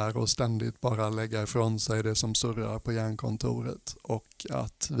sitta där och ständigt bara lägga ifrån sig det som surrar på hjärnkontoret, och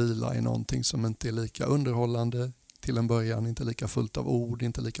att vila i någonting som inte är lika underhållande till en början, inte lika fullt av ord,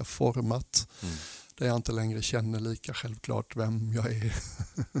 inte lika format. Där jag inte längre känner lika självklart vem jag är.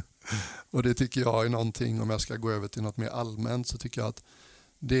 Och det tycker jag är någonting, om jag ska gå över till något mer allmänt, så tycker jag att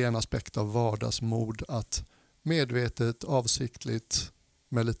det är en aspekt av vardagsmod, att medvetet, avsiktligt,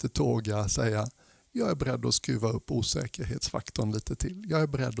 med lite tåga säga: Jag är beredd att skruva upp osäkerhetsfaktorn lite till. Jag är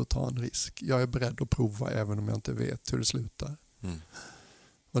beredd att ta en risk. Jag är beredd att prova även om jag inte vet hur det slutar.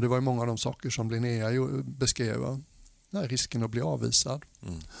 Och det var ju många av de saker som Linnea beskrev. Den här risken att bli avvisad.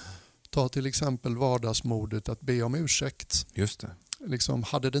 Ta till exempel vardagsmodet att be om ursäkt. Just det. Liksom,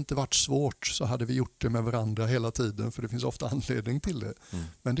 hade det inte varit svårt så hade vi gjort det med varandra hela tiden, för det finns ofta anledning till det.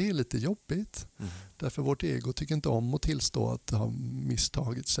 Men det är lite jobbigt. Därför vårt ego tycker inte om att tillstå att det har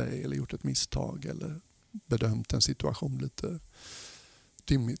misstagit sig eller gjort ett misstag eller bedömt en situation lite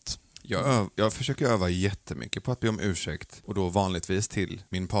dimmigt. Jag försöker öva jättemycket på att be om ursäkt, och då vanligtvis till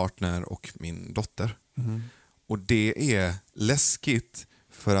min partner och min dotter. Och det är läskigt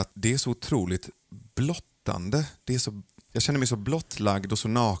för att det är så otroligt blottande. Jag känner mig så blottlagd och så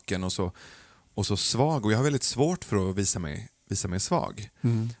naken och så svag, och jag har väldigt svårt för att visa mig svag.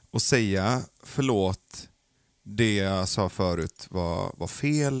 Och säga förlåt, det jag sa förut var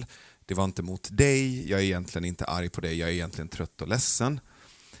fel, det var inte mot dig, jag är egentligen inte arg på dig, jag är egentligen trött och ledsen.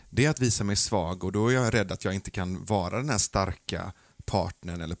 Det är att visa mig svag, och då är jag rädd att jag inte kan vara den här starka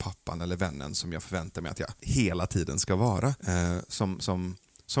partnern eller pappan eller vännen som jag förväntar mig att jag hela tiden ska vara.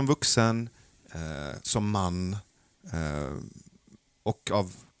 Som vuxen, som man, och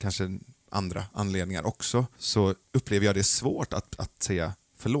av kanske andra anledningar också, så upplever jag det svårt att säga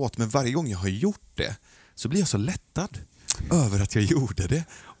förlåt. Men varje gång jag har gjort det så blir jag så lättad över att jag gjorde det,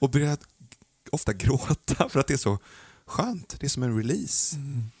 och börjar ofta gråta för att det är så skönt. Det är som en release.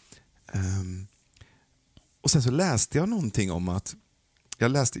 Och sen så läste jag någonting om att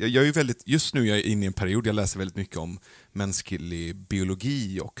just nu är jag inne i en period jag läser väldigt mycket om mänsklig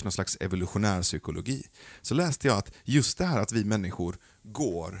biologi och någon slags evolutionär psykologi. Så läste jag att just det här att vi människor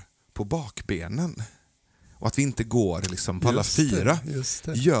går på bakbenen och att vi inte går liksom på alla fyra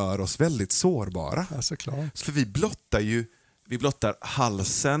gör oss väldigt sårbara. Alltså, för vi blottar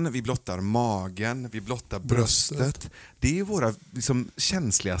halsen, vi blottar magen, vi blottar bröstet. Det är våra liksom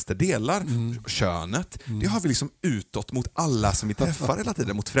känsligaste delar. Könet, det har vi liksom utåt mot alla som vi träffar hela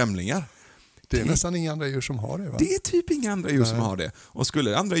tiden, mot främlingar. Det är nästan inga andra djur som har det, va? Det är typ inga andra djur som har det. Och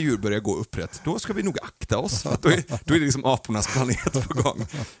skulle andra djur börja gå upprätt, då ska vi nog akta oss. För att då är det liksom apornas planet på gång.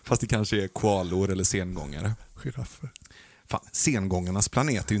 Fast det kanske är koalor eller sengångare. Giraffer. Fan, sengångarnas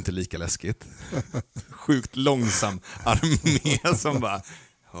planet är ju inte lika läskigt. Sjukt långsam armé som bara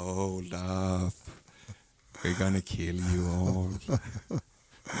hold up, we're gonna kill you all.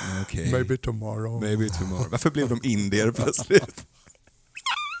 Okay. Maybe tomorrow. Varför blev de indier plötsligt?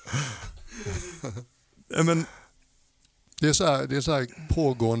 Men det är så här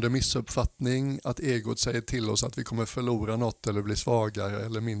pågående missuppfattning att egot säger till oss att vi kommer förlora något eller bli svagare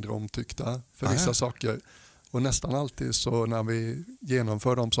eller mindre omtyckta för vissa saker. Och nästan alltid så när vi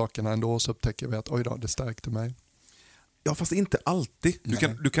genomför de sakerna ändå så upptäcker vi att oj då, det stärkte mig. Ja, fast inte alltid.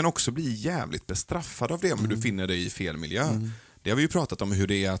 Du kan också bli jävligt bestraffad av det om du finner dig i fel miljö. Det har vi ju pratat om, hur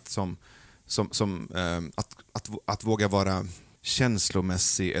det är att våga vara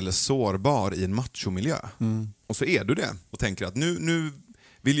känslomässig eller sårbar i en machomiljö. Och så är du det och tänker att nu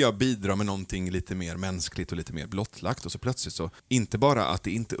vill jag bidra med någonting lite mer mänskligt och lite mer blottlagt, och så plötsligt så, inte bara att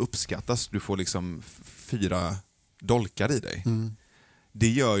det inte uppskattas, du får liksom 4 dolkar i dig. Det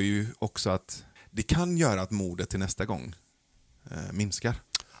gör ju också att det kan göra att modet till nästa gång minskar.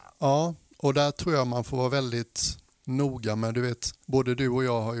 Ja, och där tror jag man får vara väldigt noga med, du vet, både du och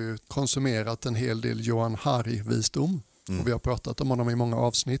jag har ju konsumerat en hel del Johan Hari-visdom. Och vi har pratat om honom i många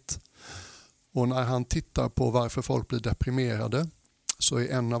avsnitt. Och när han tittar på varför folk blir deprimerade så är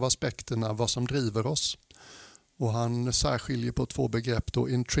en av aspekterna vad som driver oss. Och han särskiljer på 2 begrepp då,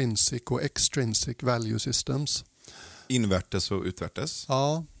 intrinsic och extrinsic value systems. Invärtes och utvärtes?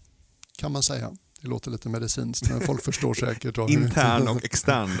 Ja, kan man säga. Det låter lite medicinskt, men folk förstår säkert. Intern och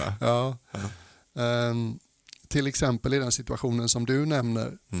extern då? Ja. Till exempel i den situationen som du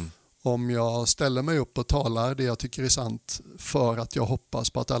nämner. Om jag ställer mig upp och talar det jag tycker är sant för att jag hoppas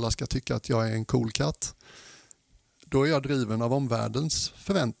på att alla ska tycka att jag är en cool katt, då är jag driven av omvärldens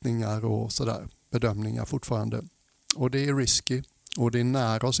förväntningar och sådär, bedömningar fortfarande. Och det är risky och det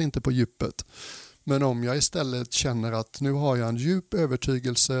när oss inte på djupet. Men om jag istället känner att nu har jag en djup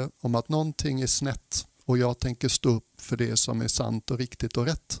övertygelse om att någonting är snett och jag tänker stå upp för det som är sant och riktigt och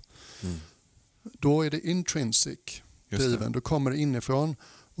rätt, då är det intrinsic driven, då kommer det inifrån.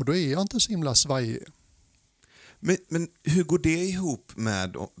 Och då är jag inte så himla svajig. Men hur går det ihop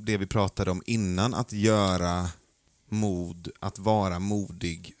med det vi pratade om innan? Att vara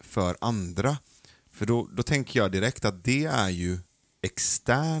modig för andra. För då tänker jag direkt att det är ju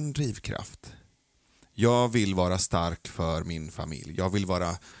extern drivkraft. Jag vill vara stark för min familj. Jag vill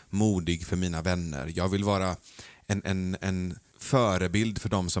vara modig för mina vänner. Jag vill vara en förebild för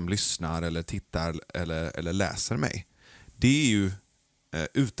de som lyssnar eller tittar eller läser mig. Det är ju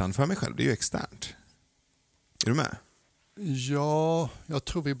utanför mig själv, det är ju externt. Är du med? Ja, jag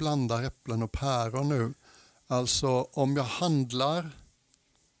tror vi blandar äpplen och päron nu. Alltså om jag handlar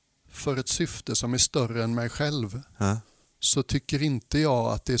för ett syfte som är större än mig själv, så tycker inte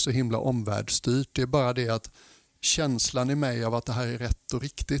jag att det är så himla omvärldsstyrt. Det är bara det att känslan i mig av att det här är rätt och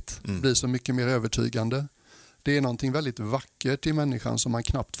riktigt blir så mycket mer övertygande. Det är någonting väldigt vackert i människan som man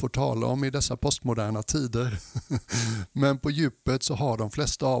knappt får tala om i dessa postmoderna tider. Men på djupet så har de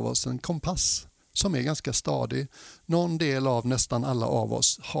flesta av oss en kompass som är ganska stadig. Någon del av nästan alla av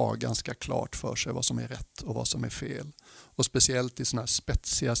oss har ganska klart för sig vad som är rätt och vad som är fel. Och speciellt i såna här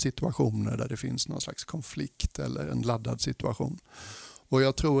spetsiga situationer där det finns någon slags konflikt eller en laddad situation. Och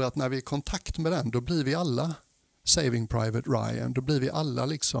jag tror att när vi är i kontakt med den, då blir vi alla Saving Private Ryan. Då blir vi alla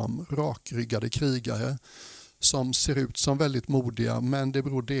liksom rakryggade krigare som ser ut som väldigt modiga, men det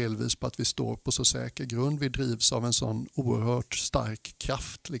beror delvis på att vi står på så säker grund. Vi drivs av en sån oerhört stark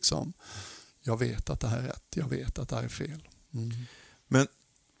kraft. Liksom. Jag vet att det här är rätt, jag vet att det här är fel. Men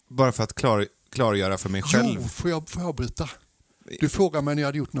bara för att klargöra för mig själv. Jo, får jag avbryta? Du frågar mig när jag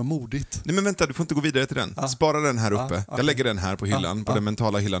hade gjort något modigt. Nej men vänta, du får inte gå vidare till den. Spara den här uppe. Okay. Jag lägger den här på hyllan, på den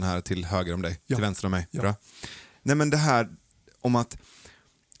mentala hyllan här till höger om dig, till vänster om mig. Bra. Nej men det här om att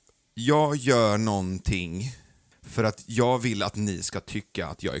jag gör någonting för att jag vill att ni ska tycka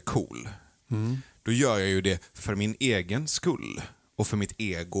att jag är cool. Då gör jag ju det för min egen skull. Och för mitt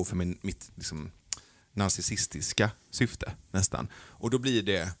ego, för mitt liksom, narcissistiska syfte nästan. Och då blir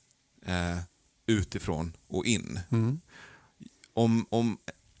det utifrån och in. Om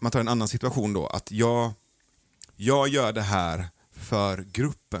man tar en annan situation då, att jag gör det här för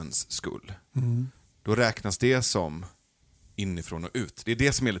gruppens skull. Då räknas det som inifrån och ut. Det är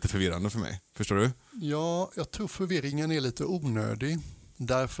det som är lite förvirrande för mig. Förstår du? Ja, jag tror förvirringen är lite onödig.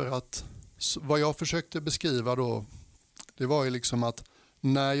 Därför att vad jag försökte beskriva då, det var ju liksom att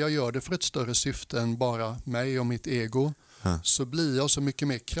när jag gör det för ett större syfte än bara mig och mitt ego, så blir jag så mycket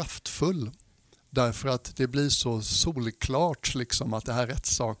mer kraftfull. Därför att det blir så solklart liksom att det här är rätt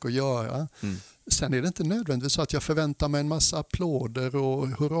sak att göra. Sen är det inte nödvändigtvis så att jag förväntar mig en massa applåder och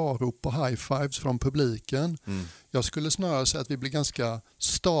hurrarop och high-fives från publiken. Jag skulle snarare säga att vi blir ganska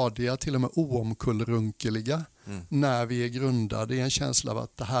stadiga, till och med oomkullrunkeliga, när vi är grundade i en känsla av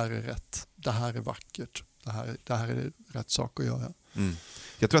att det här är rätt, det här är vackert, det här är rätt sak att göra.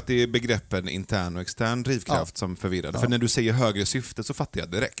 Jag tror att det är begreppen intern och extern drivkraft som förvirrar. För när du säger högre syfte så fattar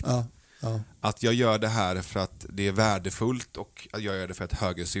jag direkt. Att jag gör det här för att det är värdefullt och att jag gör det för ett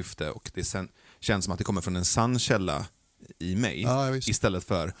högre syfte och det sen känns som att det kommer från en sann källa i mig, istället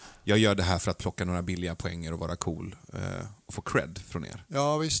för jag gör det här för att plocka några billiga poänger och vara cool och få cred från er.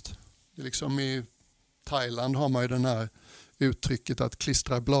 Ja visst. Det är liksom i Thailand har man ju den här uttrycket att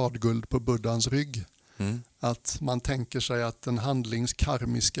klistra bladguld på buddhans rygg. Att man tänker sig att en handlings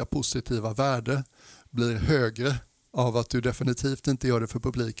karmiska positiva värde blir högre av att du definitivt inte gör det för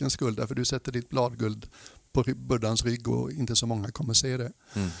publikens skull, därför du sätter ditt bladguld på buddhans rygg och inte så många kommer se det.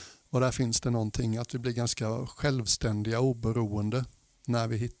 Och där finns det någonting att vi blir ganska självständiga och oberoende när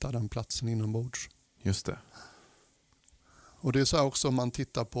vi hittar den platsen inombords. Just det. Och det är så här också om man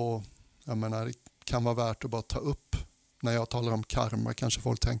tittar på, jag menar, det kan vara värt att bara ta upp, när jag talar om karma kanske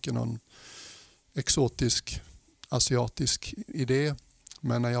folk tänker någon exotisk asiatisk idé.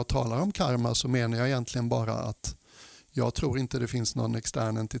 Men när jag talar om karma så menar jag egentligen bara att jag tror inte det finns någon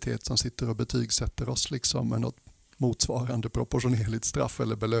extern entitet som sitter och betygsätter oss liksom med något motsvarande proportionerligt straff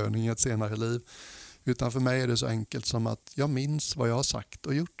eller belöning i ett senare liv. Utan för mig är det så enkelt som att jag minns vad jag har sagt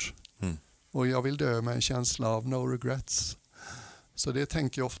och gjort. Och jag vill dö med en känsla av no regrets. Så det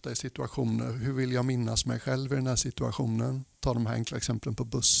tänker jag ofta i situationer. Hur vill jag minnas mig själv i den här situationen? Ta de här enkla exemplen på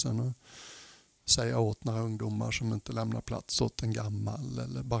bussen och säga åt några ungdomar som inte lämnar plats åt en gammal,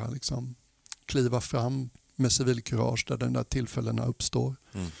 eller bara liksom kliva fram med civilkurage där den där tillfällena uppstår.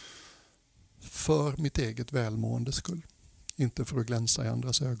 För mitt eget välmående skull. Inte för att glänsa i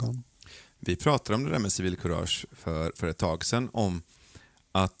andras ögon. Vi pratade om det där med civilkurage för ett tag sedan, om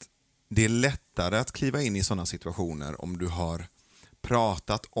att det är lättare att kliva in i sådana situationer om du har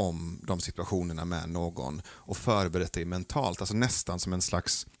pratat om de situationerna med någon och förberett dig mentalt, alltså nästan som en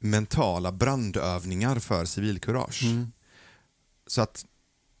slags mentala brandövningar för civilkurage. Så att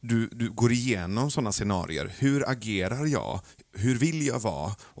du går igenom sådana scenarier. Hur agerar jag? Hur vill jag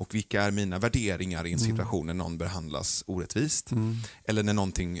vara? Och vilka är mina värderingar i en situation när någon behandlas orättvist? Eller när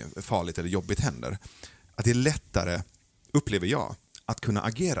någonting farligt eller jobbigt händer. Att det är lättare, upplever jag, att kunna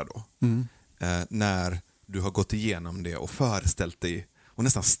agera då. När du har gått igenom det och föreställt dig och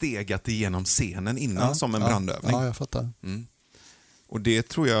nästan stegat igenom scenen innan som en brandövning. Ja, jag fattar. Och det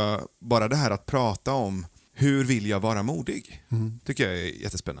tror jag, bara det här att prata om hur vill jag vara modig, tycker jag är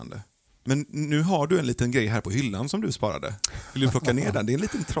jättespännande. Men nu har du en liten grej här på hyllan som du sparade. Vill du plocka ner den? Det är en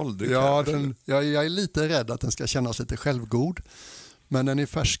liten trolldryck. Ja, jag är lite rädd att den ska kännas lite självgod. Men den är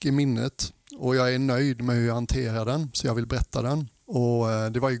färsk i minnet och jag är nöjd med hur jag hanterar den, så jag vill berätta den.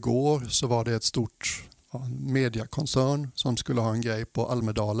 Och det var igår, så var det ett stort mediakoncern som skulle ha en grej på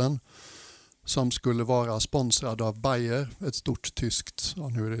Almedalen som skulle vara sponsrad av Bayer, ett stort tyskt,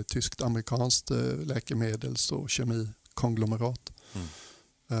 nu är det tyskt-amerikanskt läkemedels- och kemikonglomerat.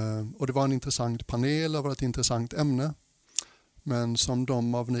 Och det var en intressant panel, det var ett intressant ämne. Men som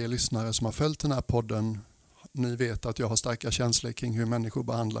de av er lyssnare som har följt den här podden, ni vet att jag har starka känslor kring hur människor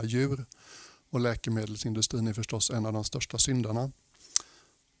behandlar djur. Och läkemedelsindustrin är förstås en av de största syndarna.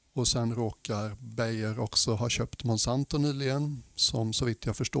 Och sen råkar Bayer också ha köpt Monsanto nyligen, som så vitt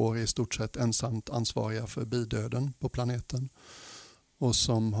jag förstår är i stort sett ensamt ansvariga för bidöden på planeten. Och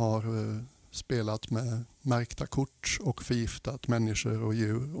som har spelat med märkta kort och förgiftat människor och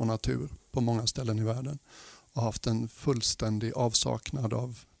djur och natur på många ställen i världen. Och haft en fullständig avsaknad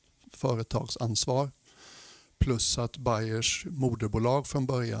av företagsansvar. Plus att Bayers moderbolag från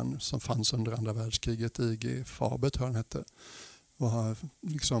början, som fanns under andra världskriget, IG Farber tror jag den hette, var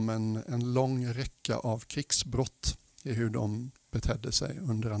liksom en lång räcka av krigsbrott i hur de betedde sig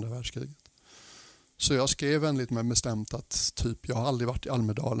under andra världskriget. Så jag skrev väldigt med bestämt att jag har aldrig varit i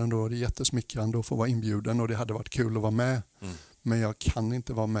Almedalen, då är det jättesmickrande att få vara inbjuden och det hade varit kul att vara med. Men jag kan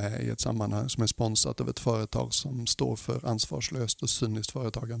inte vara med i ett sammanhang som är sponsrat av ett företag som står för ansvarslöst och cyniskt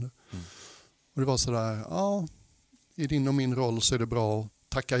företagande. Och det var sådär, i din och min roll så är det bra att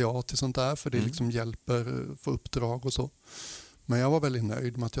tacka ja till sånt där, för det liksom hjälper för uppdrag och så. Men jag var väldigt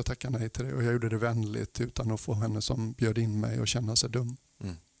nöjd med att jag tackade nej till det och jag gjorde det vänligt utan att få henne som bjöd in mig och känna sig dum.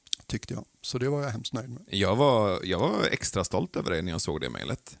 Tyckte jag. Så det var jag hemskt nöjd med. Jag var extra stolt över dig när jag såg det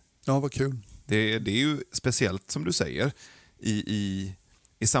mejlet. Ja, vad kul. Det är ju speciellt som du säger i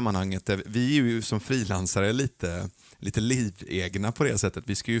sammanhanget där vi är ju som frilansare lite livegna på det sättet.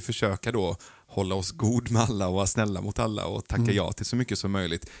 Vi ska ju försöka då hålla oss god med alla och vara snälla mot alla och tacka ja till så mycket som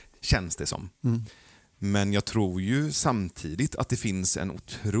möjligt, känns det som. Men jag tror ju samtidigt att det finns en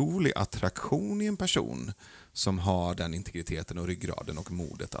otrolig attraktion i en person som har den integriteten och ryggraden och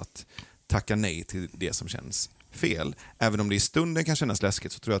modet att tacka nej till det som känns fel. Även om det i stunden kan kännas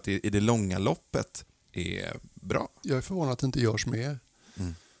läskigt så tror jag att det i det långa loppet är bra. Jag är förvånad att det inte görs mer.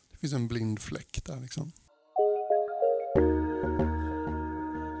 Det finns en blind fläck där liksom.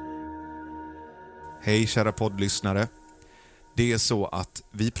 Hej kära poddlyssnare. Det är så att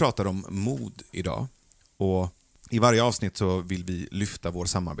vi pratar om mod idag. Och i varje avsnitt så vill vi lyfta vår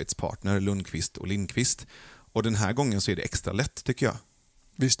samarbetspartner Lundqvist och Lindqvist. Och den här gången så är det extra lätt tycker jag.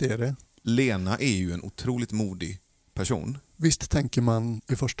 Visst är det. Lena är ju en otroligt modig person. Visst tänker man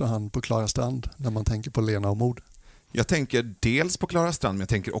i första hand på Klara Strand när man tänker på Lena och mod? Jag tänker dels på Klara Strand, men jag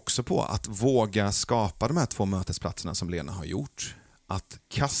tänker också på att våga skapa de här 2 mötesplatserna som Lena har gjort. Att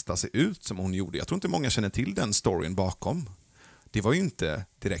kasta sig ut som hon gjorde. Jag tror inte många känner till den storyn bakom. Det var ju inte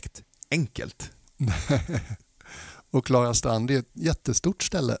direkt enkelt. Och Klara Strand är ett jättestort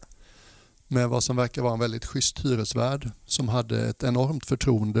ställe med vad som verkar vara en väldigt schysst hyresvärd som hade ett enormt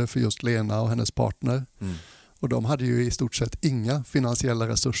förtroende för just Lena och hennes partner. Och de hade ju i stort sett inga finansiella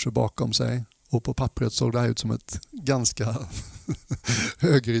resurser bakom sig. Och på pappret såg det här ut som ett ganska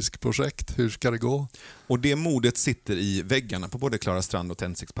högriskprojekt. Hur ska det gå? Och det modet sitter i väggarna på både Klara Strand och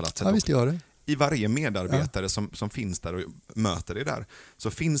Tändstickspalatset. Ja, visst gör det. I varje medarbetare som finns där och möter det där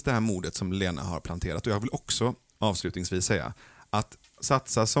så finns det här modet som Lena har planterat. Och jag vill också avslutningsvis säga att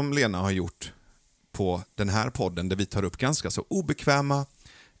satsa som Lena har gjort på den här podden där vi tar upp ganska så obekväma,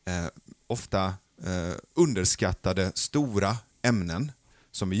 ofta underskattade stora ämnen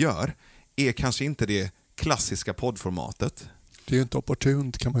som vi gör är kanske inte det klassiska poddformatet. Det är ju inte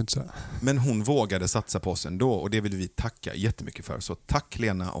opportunt kan man inte säga. Men hon vågade satsa på oss ändå och det vill vi tacka jättemycket för. Så tack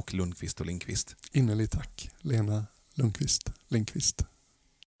Lena och Lundqvist och Lindqvist. Innerligt tack Lena, Lundqvist, Lindqvist.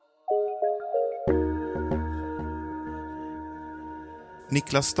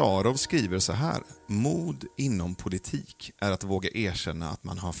 Niklas Starov skriver så här: mod inom politik är att våga erkänna att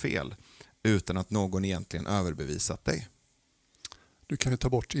man har fel utan att någon egentligen överbevisat dig. Du kan ju ta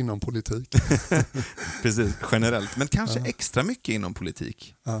bort inom politik. Precis, generellt. Men kanske extra mycket inom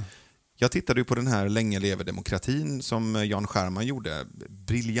politik. Jag tittade ju på den här Länge lever demokratin som Jan Scherman gjorde.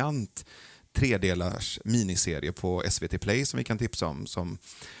 Briljant 3-delars miniserie på SVT Play som vi kan tipsa om. Som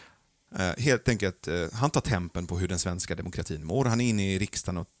helt enkelt, han tar tempen på hur den svenska demokratin mår. Han är inne i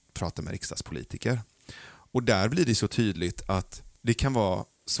riksdagen och pratar med riksdagspolitiker. Och där blir det så tydligt att det kan vara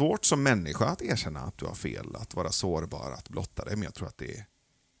svårt som människa att erkänna att du har fel, att vara sårbar, att blotta dig. Men jag tror att det är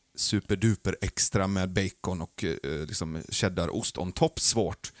superduper extra med bacon och liksom cheddarost on top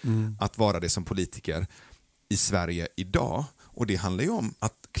svårt att vara det som politiker i Sverige idag. Och det handlar ju om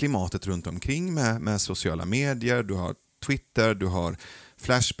att klimatet runt omkring med sociala medier, du har Twitter, du har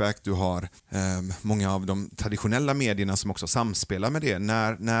Flashback, du har många av de traditionella medierna som också samspelar med det.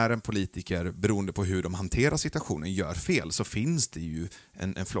 När en politiker, beroende på hur de hanterar situationen, gör fel, så finns det ju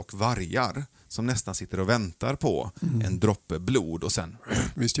en flock vargar som nästan sitter och väntar på en droppe blod och sen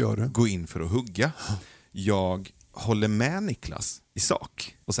Visst gör det. gå in för att hugga. Jag håller med Niklas i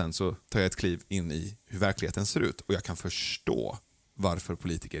sak och sen så tar jag ett kliv in i hur verkligheten ser ut och jag kan förstå varför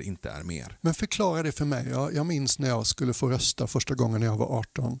politiker inte är mer. Men förklara det för mig. Jag minns när jag skulle få rösta första gången när jag var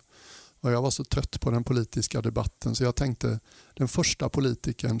 18. Och jag var så trött på den politiska debatten så jag tänkte den första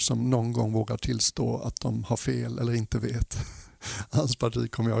politikern som någon gång vågar tillstå att de har fel eller inte vet. Hans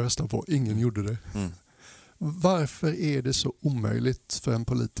parti kommer jag rösta på. Ingen gjorde det. Varför är det så omöjligt för en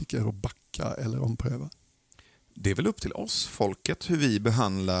politiker att backa eller ompröva? Det är väl upp till oss, folket, hur vi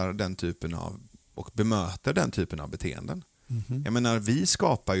behandlar den typen av och bemöter den typen av beteenden. Jag menar, vi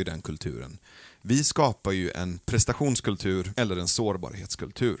skapar ju den kulturen. Vi skapar ju en prestationskultur eller en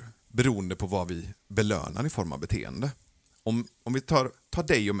sårbarhetskultur beroende på vad vi belönar i form av beteende. Om vi tar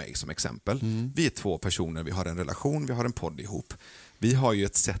dig och mig som exempel. Vi är 2 personer, vi har en relation, vi har en podd ihop. Vi har ju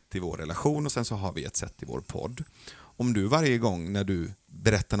ett sätt i vår relation och sen så har vi ett sätt i vår podd. Om du varje gång när du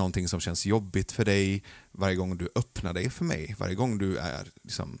berättar någonting som känns jobbigt för dig, varje gång du öppnar dig för mig, varje gång du är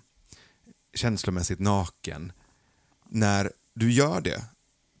liksom känslomässigt naken, när du gör det,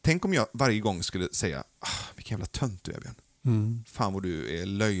 tänk om jag varje gång skulle säga vilken jävla tönt du är, Björn. Fan vad du är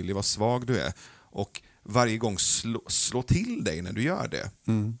löjlig, vad svag du är. Och varje gång slå till dig när du gör det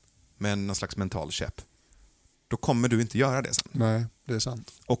med någon slags mental käpp. Då kommer du inte göra det sen. Nej, det är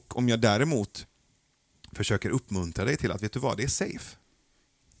sant. Och om jag däremot försöker uppmuntra dig till att, vet du vad, det är safe.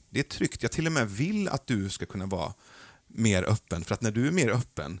 Det är tryggt. Jag till och med vill att du ska kunna vara mer öppen. För att när du är mer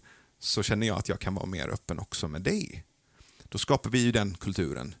öppen så känner jag att jag kan vara mer öppen också med dig. Då skapar vi ju den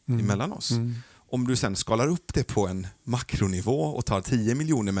kulturen emellan oss. Om du sen skalar upp det på en makronivå och tar 10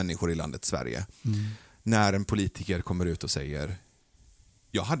 miljoner människor i landet Sverige. När en politiker kommer ut och säger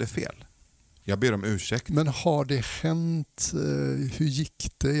jag hade fel. Jag ber om ursäkt. Men har det hänt? Hur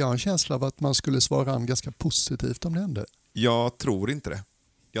gick det? Jag har en känsla av att man skulle svara an ganska positivt om det hände. Jag tror inte det.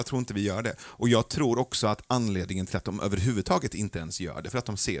 Jag tror inte vi gör det. Och jag tror också att anledningen till att de överhuvudtaget inte ens gör det, för att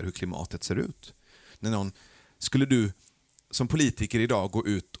de ser hur klimatet ser ut. Skulle du som politiker idag gå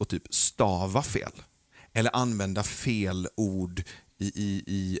ut och typ stava fel eller använda fel ord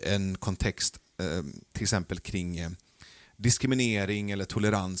i en kontext, till exempel kring diskriminering eller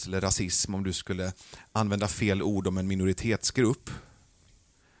tolerans eller rasism, om du skulle använda fel ord om en minoritetsgrupp,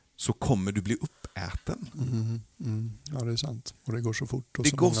 så kommer du bli uppäten. Ja, det är sant. Och det går så fort. Och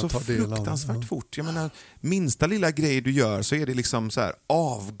det går så fruktansvärt fort. Jag menar, minsta lilla grej du gör så är det liksom så här,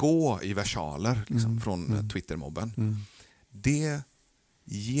 avgå i versaler liksom, från Twittermobben. Det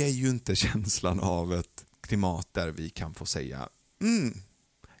ger ju inte känslan av ett klimat där vi kan få säga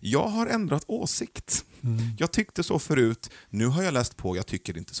jag har ändrat åsikt. Jag tyckte så förut, nu har jag läst på, jag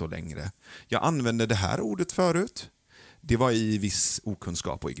tycker inte så längre. Jag använde det här ordet förut. Det var i viss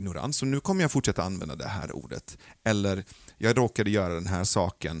okunskap och ignorans, och nu kommer jag fortsätta använda det här ordet. Eller jag råkade göra den här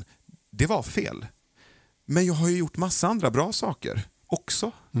saken. Det var fel. Men jag har ju gjort massa andra bra saker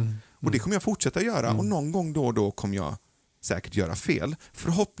också. Och det kommer jag fortsätta göra. Och någon gång då och då kommer jag säkert göra fel.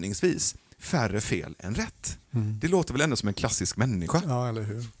 Förhoppningsvis färre fel än rätt. Det låter väl ändå som en klassisk människa. Ja, eller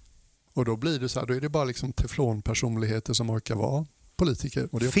hur? Och då blir det så här, då är det bara liksom teflonpersonligheter som orkar vara politiker.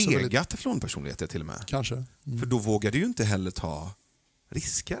 Och det är fega teflonpersonligheter till och med. Kanske. För då vågar du ju inte heller ta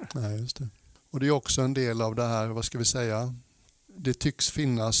risker. Nej, just det. Och det är också en del av det här, vad ska vi säga? Det tycks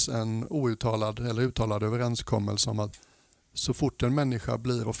finnas en outtalad eller uttalad överenskommelse om att så fort en människa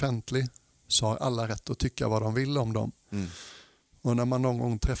blir offentlig så har alla rätt att tycka vad de vill om dem. Och när man någon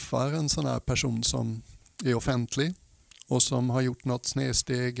gång träffar en sån här person som är offentlig och som har gjort något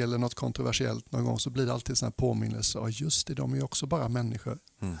snedsteg eller något kontroversiellt någon gång, så blir det alltid sån här påminnelse. Ja, just det, de är ju också bara människor.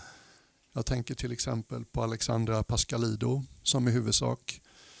 Jag tänker till exempel på Alexandra Pascalidou som i huvudsak,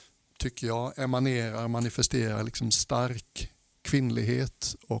 tycker jag, manifesterar liksom stark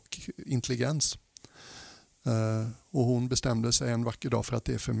kvinnlighet och intelligens. Och hon bestämde sig en vacker dag för att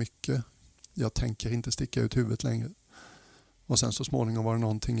det är för mycket. Jag tänker inte sticka ut huvudet längre. Och sen så småningom var det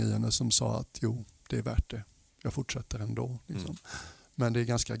någonting i henne som sa att jo, det är värt det. Jag fortsätter ändå. Liksom. Men det är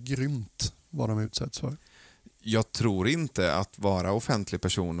ganska grymt vad de utsätts för. Jag tror inte att vara offentlig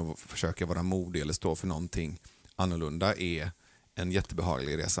person och försöka vara modig eller stå för någonting annorlunda är en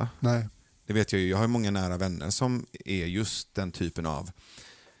jättebehaglig resa. Nej. Det vet jag ju. Jag har många nära vänner som är just den typen av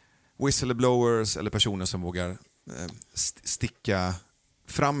whistleblowers eller personer som vågar sticka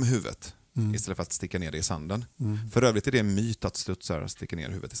fram huvudet istället för att sticka ner det i sanden. För övrigt är det en myt att studsar sticker ner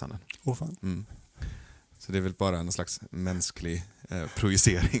huvudet i sanden. Fan. Så det är väl bara en slags mänsklig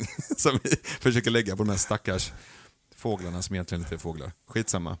projicering som vi försöker lägga på de här stackars fåglarna som egentligen inte är fåglar.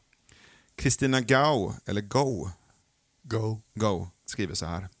 Skitsamma. Kristina Gau, eller Go, skriver så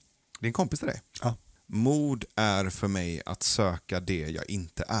här. Det är en kompis till dig. Ja. Mod är för mig att söka det jag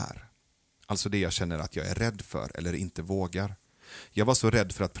inte är. Alltså det jag känner att jag är rädd för eller inte vågar. Jag var så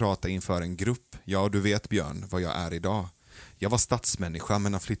rädd för att prata inför en grupp. Ja, du vet Björn vad jag är idag. Jag var stadsmänniska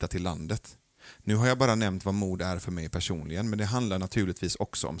men har flyttat till landet. Nu har jag bara nämnt vad mod är för mig personligen, men det handlar naturligtvis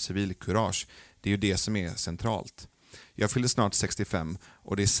också om civilkurage. Det är ju det som är centralt. Jag fyller snart 65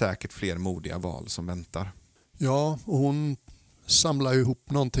 och det är säkert fler modiga val som väntar. Ja, och hon samlar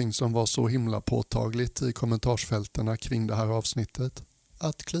ihop någonting som var så himla påtagligt i kommentarsfälterna kring det här avsnittet.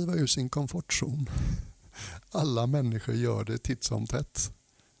 Att kliva ur sin komfortzon. Alla människor gör det titt som tätt.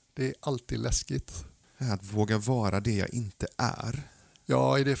 Det är alltid läskigt. Att våga vara det jag inte är.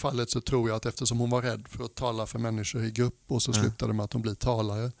 Ja, i det fallet så tror jag att eftersom hon var rädd för att tala för människor i grupp och så slutade med att hon blir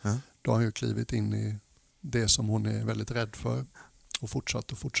talare, då har hon ju klivit in i det som hon är väldigt rädd för och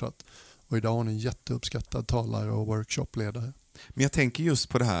fortsatt. Och idag är hon en jätteuppskattad talare och workshopledare. Men jag tänker just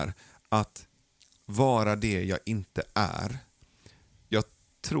på det här att vara det jag inte är. Jag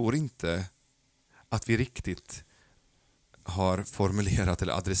tror inte att vi riktigt har formulerat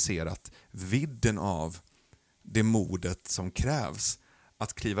eller adresserat vidden av det modet som krävs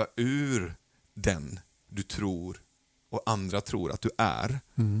att kliva ur den du tror och andra tror att du är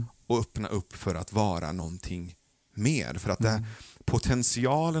och öppna upp för att vara någonting mer. För att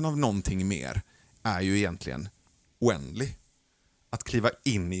potentialen av någonting mer är ju egentligen oändlig. Att kliva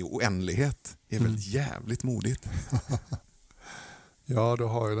in i oändlighet är väl jävligt modigt. Ja, du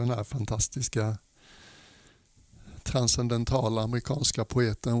har ju den här fantastiska transcendentala amerikanska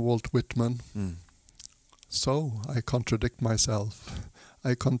poeten Walt Whitman. So, I contradict myself.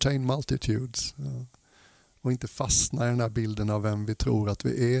 I contain multitudes. Och inte fastna i den här bilden av vem vi tror att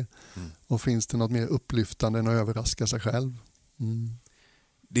vi är. Och finns det något mer upplyftande än att överraska sig själv?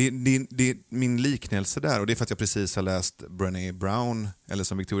 Det är min liknelse där, och det är för att jag precis har läst Brené Brown, eller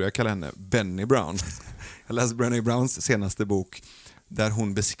som Victoria kallar henne, Benny Brown. Jag läste Brené Browns senaste bok där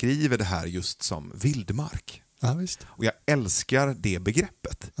hon beskriver det här just som vildmark. Ja, visst. Och jag älskar det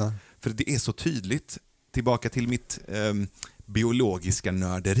begreppet. Ja. För det är så tydligt. Tillbaka till mitt biologiska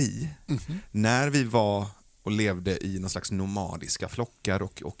nörderi. När vi var och levde i någon slags nomadiska flockar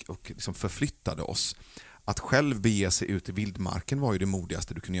och liksom förflyttade oss. Att själv bege sig ut i vildmarken var ju det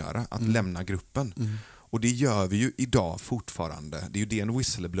modigaste du kunde göra. Att lämna gruppen. Och det gör vi ju idag fortfarande. Det är ju det en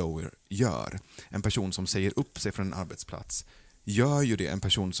whistleblower gör. En person som säger upp sig från en arbetsplats gör ju det. En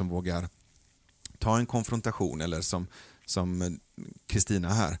person som vågar ta en konfrontation, eller som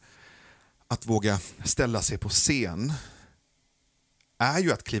Kristina här, att våga ställa sig på scen är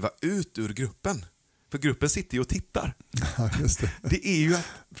ju att kliva ut ur gruppen. För gruppen sitter ju och tittar. Ja, just det. Det är ju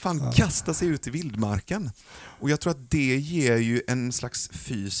att kasta sig ut i vildmarken. Och jag tror att det ger ju en slags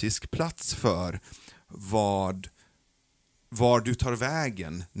fysisk plats för var du tar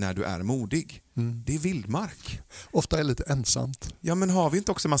vägen när du är modig. Det är vildmark. Ofta är det lite ensamt. Ja, men har vi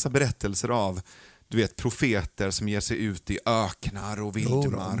inte också massa berättelser av, du vet, profeter som ger sig ut i öknar och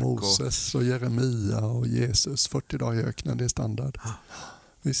vildmark? Moses och Jeremia och Jesus, 40 dagar i öknen, det är standard.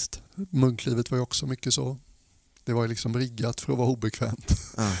 Visst, munklivet var ju också mycket så. Det var ju liksom riggat för att vara obekvämt.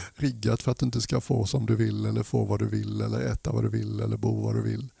 Riggat för att du inte ska få som du vill, eller få vad du vill, eller äta vad du vill, eller bo vad du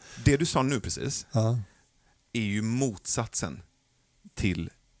vill. Det du sa nu precis är ju motsatsen till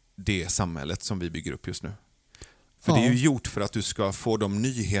det samhället som vi bygger upp just nu. För det är ju gjort för att du ska få de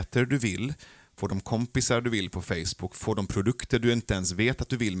nyheter du vill, få de kompisar du vill på Facebook, få de produkter du inte ens vet att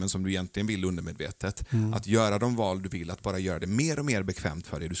du vill men som du egentligen vill undermedvetet. Att göra de val du vill, att bara göra det mer och mer bekvämt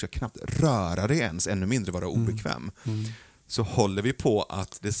för dig. Du ska knappt röra dig ens, ännu mindre vara obekväm. Så håller vi på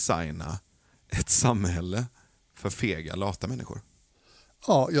att designa ett samhälle för fega, lata människor.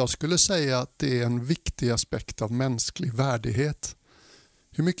 Ja, jag skulle säga att det är en viktig aspekt av mänsklig värdighet.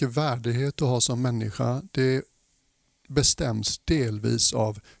 Hur mycket värdighet du har som människa, det bestäms delvis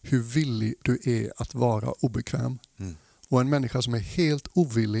av hur villig du är att vara obekväm. Och en människa som är helt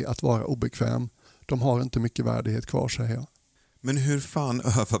ovillig att vara obekväm, de har inte mycket värdighet kvar, säger jag. Men hur fan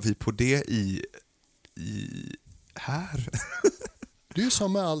övar vi på det i här? Det är ju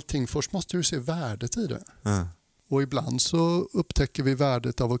som med allting, först måste du se värdet i det. Och ibland så upptäcker vi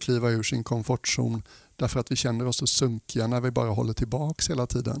värdet av att kliva ur sin komfortzon därför att vi känner oss så sunkiga när vi bara håller tillbaks hela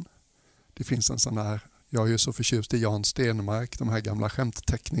tiden. Det finns en sån här, jag är ju så förtjust i Jan Stenmark, de här gamla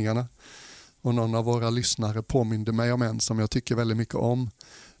skämtteckningarna. Och någon av våra lyssnare påminde mig om en som jag tycker väldigt mycket om.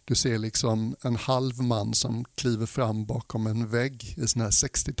 Du ser liksom en halv man som kliver fram bakom en vägg i såna här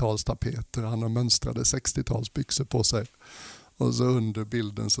 60-talstapeter. Han har mönstrade 60-talsbyxor på sig. Och så under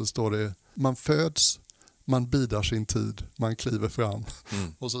bilden så står det, man föds, man bidar sin tid, man kliver fram.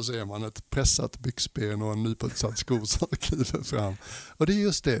 Och så ser man ett pressat byxben och en nyputsad sko som kliver fram. Och det är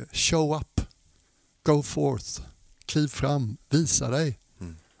just det, show up, go forth, kliv fram, visa dig.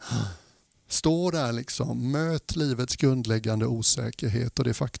 Stå där liksom, möt livets grundläggande osäkerhet och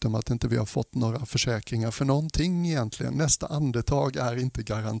det faktum att inte vi har fått några försäkringar för någonting egentligen. Nästa andetag är inte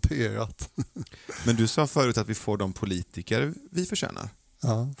garanterat. Men du sa förut att vi får de politiker vi förtjänar.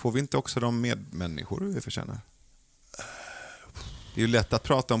 Ja. Får vi inte också de medmänniskor vi förtjänar? Det är ju lätt att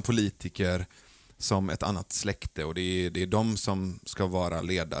prata om politiker som ett annat släkte och det är de som ska vara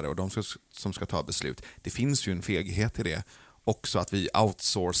ledare och de som ska ta beslut. Det finns ju en feghet i det. Också att vi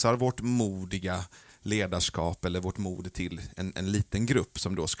outsourcar vårt modiga ledarskap eller vårt mod till en liten grupp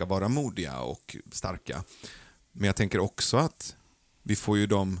som då ska vara modiga och starka. Men jag tänker också att vi får ju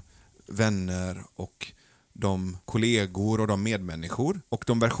de vänner och de kollegor och de medmänniskor och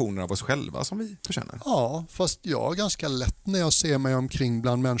de versioner av oss själva som vi förtjänar. Ja, fast jag har ganska lätt när jag ser mig omkring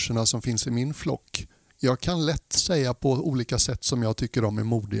bland människorna som finns i min flock. Jag kan lätt säga på olika sätt som jag tycker de är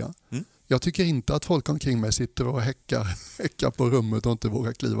modiga. Jag tycker inte att folk omkring mig sitter och häckar på rummet och inte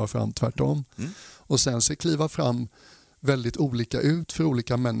vågar kliva fram, tvärtom. Och sen ser kliva fram väldigt olika ut för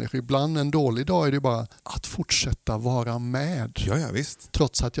olika människor. Ibland en dålig dag är det bara att fortsätta vara med. Ja, visst.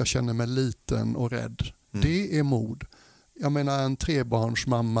 Trots att jag känner mig liten och rädd. Det är mod. Jag menar en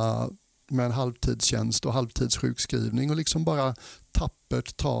trebarnsmamma med en halvtidstjänst och halvtidssjukskrivning och liksom bara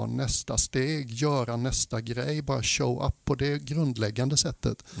tappert ta nästa steg, göra nästa grej, bara show up på det grundläggande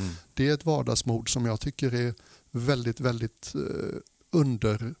sättet. Det är ett vardagsmod som jag tycker är väldigt, väldigt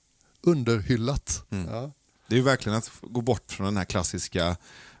underhyllat. Ja. Det är ju verkligen att gå bort från den här klassiska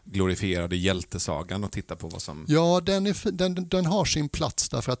glorifierade hjältesagan och titta på vad som... Ja, den har sin plats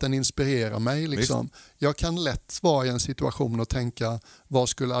därför att den inspirerar mig. Liksom. Jag kan lätt vara i en situation och tänka, vad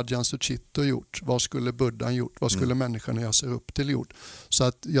skulle Ajahn Sucitto gjort? Vad skulle Buddha gjort? Vad skulle människorna jag ser upp till gjort? Så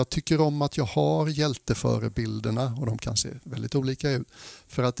att jag tycker om att jag har hjälteförebilderna, och de kan se väldigt olika ut,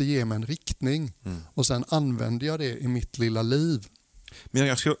 för att det ger mig en riktning. Och sen använder jag det i mitt lilla liv. Men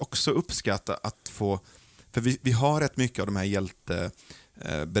jag skulle också uppskatta att få... För vi har rätt mycket av de här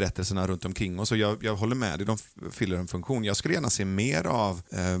hjälteberättelserna runt omkring oss och jag håller med dig, de fyller en funktion. Jag skulle gärna se mer av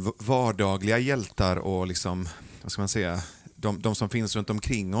vardagliga hjältar och liksom, vad ska man säga, de som finns runt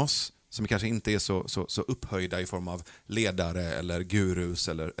omkring oss som kanske inte är så upphöjda i form av ledare eller gurus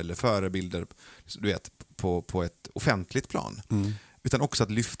eller förebilder, du vet, på ett offentligt plan. Utan också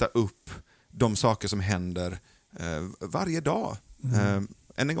att lyfta upp de saker som händer varje dag.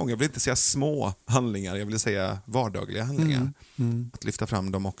 Än en gång, jag vill inte säga små handlingar, jag vill säga vardagliga handlingar. Att lyfta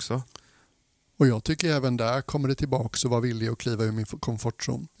fram dem också. Och jag tycker även där kommer det tillbaka och vara villig att kliva ur min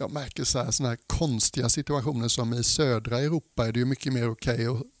komfortzon. Jag märker såna här konstiga situationer som i södra Europa är det ju mycket mer okej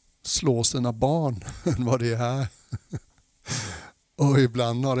att slå sina barn än vad det är här. Och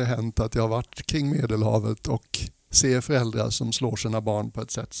ibland har det hänt att jag har varit kring Medelhavet och ser föräldrar som slår sina barn på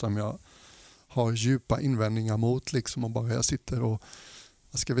ett sätt som jag har djupa invändningar mot. Liksom, och bara jag sitter och,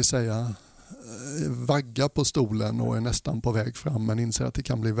 vad ska vi säga, vagga på stolen och är nästan på väg fram, men inser att det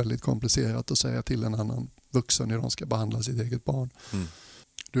kan bli väldigt komplicerat att säga till en annan vuxen hur de ska behandla sitt eget barn.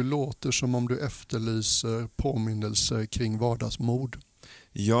 Du låter som om du efterlyser påminnelser kring vardagsmod.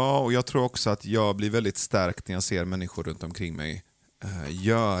 Ja, och jag tror också att jag blir väldigt stärkt när jag ser människor runt omkring mig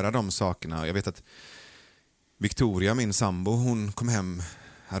göra de sakerna. Jag vet att Victoria, min sambo, hon kom hem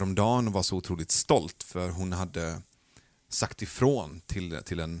häromdagen och var så otroligt stolt för hon hade sagt ifrån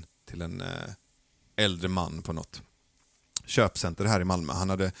till en äldre man på något köpcenter här i Malmö. Han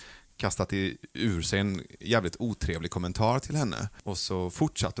hade kastat ur sig en jävligt otrevlig kommentar till henne. Och så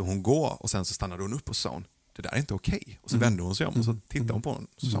fortsatte hon gå och sen så stannade hon upp och sa hon, det där är inte okej. Och så vände hon sig om och så tittade hon på honom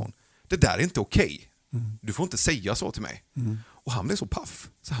och så sa hon, det där är inte okej. Du får inte säga så till mig. Och han blev så paff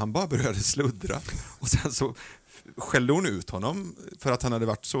så han bara började sluddra. Och sen så skällde hon ut honom för att han hade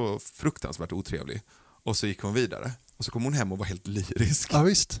varit så fruktansvärt otrevlig. Och så gick hon vidare. Och så kom hon hem och var helt lyrisk. Ja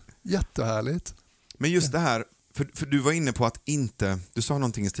visst, jättehärligt. Men just det här, för du var inne på att inte, du sa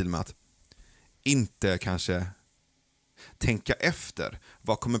någonting i stil med att inte kanske tänka efter.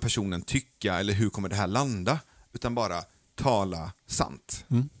 Vad kommer personen tycka eller hur kommer det här landa? Utan bara tala sant.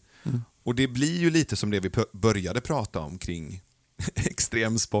 Och det blir ju lite som det vi började prata om kring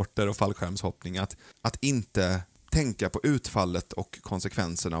extremsporter och fallskärmshoppning. Att inte tänka på utfallet och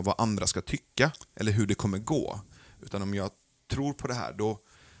konsekvenserna av vad andra ska tycka eller hur det kommer gå. Utan om jag tror på det här,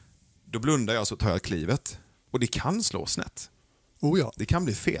 då blundar jag så tar jag klivet. Och det kan slå snett. Oh ja. Det kan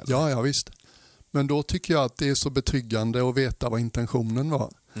bli fel. Ja, visst. Men då tycker jag att det är så betryggande att veta vad intentionen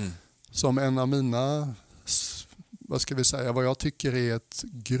var. Som en av mina, vad jag tycker är ett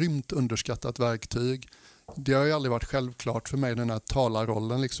grymt underskattat verktyg. Det har ju aldrig varit självklart för mig, den här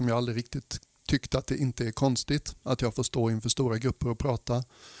talarrollen. Liksom jag har aldrig riktigt tyckt att det inte är konstigt att jag får stå inför stora grupper och prata.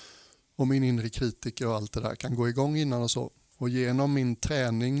 Och min inre kritiker och allt det där kan gå igång innan och så. Och genom min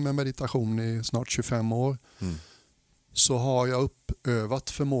träning med meditation i snart 25 år så har jag uppövat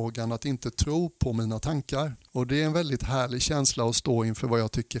förmågan att inte tro på mina tankar. Och det är en väldigt härlig känsla att stå inför vad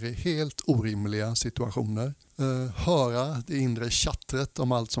jag tycker är helt orimliga situationer. Höra det inre chattret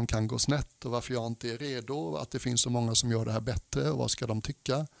om allt som kan gå snett och varför jag inte är redo. Att det finns så många som gör det här bättre och vad ska de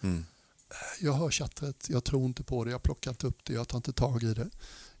tycka. Jag hör chattret, jag tror inte på det, jag plockar inte upp det, jag tar inte tag i det.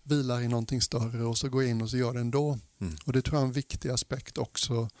 Vilar i någonting större och så går jag in och så gör det ändå. Och det tror jag är en viktig aspekt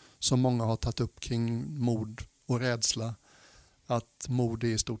också som många har tagit upp kring mod och rädsla. Att mod är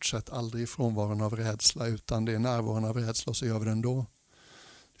i stort sett aldrig frånvaron av rädsla utan det är närvaron av rädsla och så gör vi det ändå.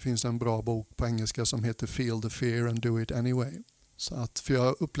 Det finns en bra bok på engelska som heter Feel the fear and do it anyway. Så att, för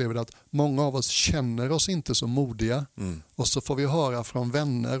jag upplever att många av oss känner oss inte så modiga och så får vi höra från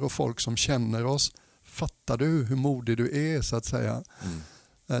vänner och folk som känner oss. Fattar du hur modig du är så att säga?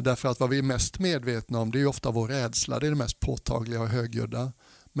 Därför att vad vi är mest medvetna om det är ofta vår rädsla. Det är det mest påtagliga och högljudda.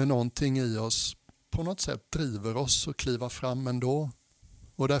 Men någonting i oss på något sätt driver oss och kliva fram ändå.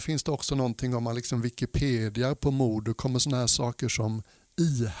 Och där finns det också någonting om man liksom Wikipedia på mod och kommer sådana här saker som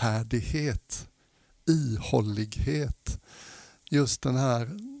ihärdighet, ihållighet. Just den här,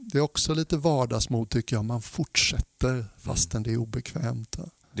 det är också lite vardagsmod tycker jag. Man fortsätter fastän det är obekvämt.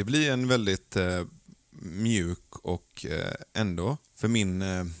 Det blir en väldigt mjuk och ändå för min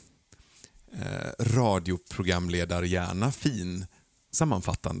radioprogramledarhjärna fin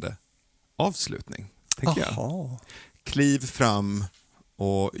sammanfattande avslutning. Tänker jag. Kliv fram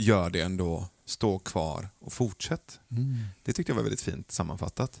och gör det ändå. Stå kvar och fortsätt. Det tyckte jag var väldigt fint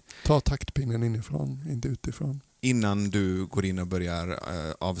sammanfattat. Ta taktpinnen inifrån, inte utifrån. Innan du går in och börjar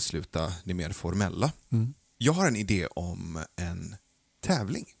avsluta det mer formella. Jag har en idé om en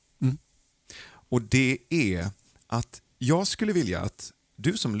tävling. Och det är att jag skulle vilja att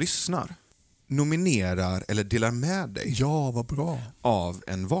du som lyssnar nominerar eller delar med dig vad bra. av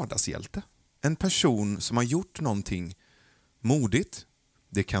en vardagshjälte. En person som har gjort någonting modigt.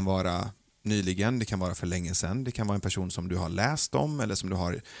 Det kan vara nyligen, det kan vara för länge sedan. Det kan vara en person som du har läst om eller som du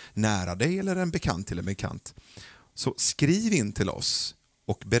har nära dig eller en bekant till en bekant. Så skriv in till oss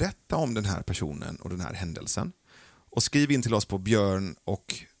och berätta om den här personen och den här händelsen. Och skriv in till oss på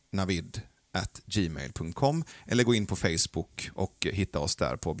björnochnavid@gmail.com eller gå in på Facebook och hitta oss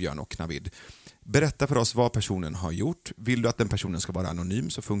där på Björn och Navid. Berätta för oss vad personen har gjort. Vill du att den personen ska vara anonym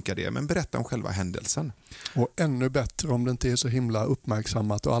så funkar det, men berätta om själva händelsen. Och ännu bättre om det inte är så himla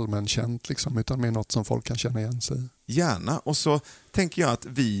uppmärksammat och allmänkänt liksom, utan mer något som folk kan känna igen sig. Gärna, och så tänker jag att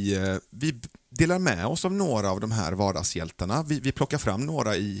vi delar med oss av några av de här vardagshjältarna. Vi plockar fram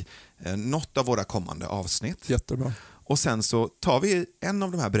några i något av våra kommande avsnitt. Jättebra. Och sen så tar vi en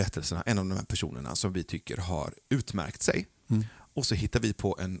av de här berättelserna, en av de här personerna som vi tycker har utmärkt sig. Och så hittar vi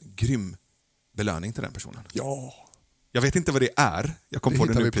på en grym belöning till den personen. Ja. Jag vet inte vad det är. Jag kom på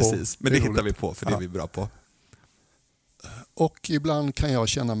det nu precis. Men det hittar vi på för det är vi bra på. Och ibland kan jag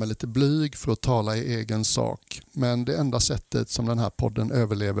känna mig lite blyg för att tala i egen sak. Men det enda sättet som den här podden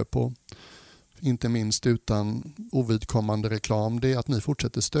överlever på, inte minst utan ovidkommande reklam, det är att ni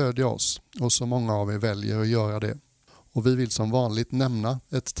fortsätter stödja oss. Och så många av er väljer att göra det. Och vi vill som vanligt nämna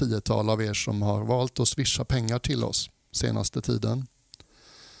ett 10-tal av er som har valt att swisha pengar till oss senaste tiden.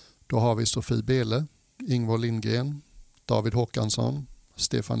 Då har vi Sofie Bele, Ingvar Lindgren, David Håkansson,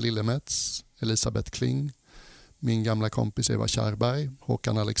 Stefan Lillemets, Elisabeth Kling, min gamla kompis Eva Kärrberg,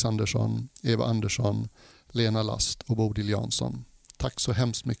 Håkan Alexandersson, Eva Andersson, Lena Last och Bodil Jansson. Tack så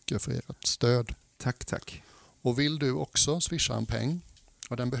hemskt mycket för ert stöd. Tack. Och vill du också swisha en peng,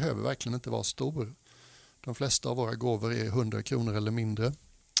 och den behöver verkligen inte vara stor. De flesta av våra gåvor är 100 kronor eller mindre.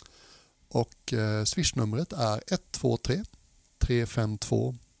 Och swishnumret är 123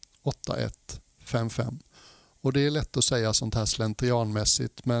 352 8155. Och det är lätt att säga sånt här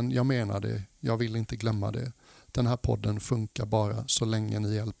slentrianmässigt, men jag menar det. Jag vill inte glömma det. Den här podden funkar bara så länge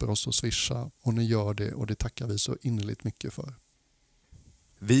ni hjälper oss att swisha, och ni gör det, och det tackar vi så innerligt mycket för.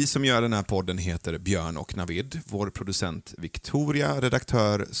 Vi som gör den här podden heter Björn och Navid, vår producent Victoria,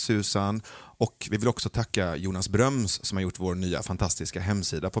 redaktör Susan, och vi vill också tacka Jonas Bröms som har gjort vår nya fantastiska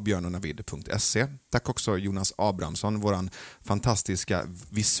hemsida på björnochnavid.se. Tack också Jonas Abrahamsson, våran fantastiska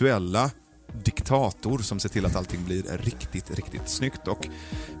visuella diktator som ser till att allting blir riktigt, riktigt snyggt, och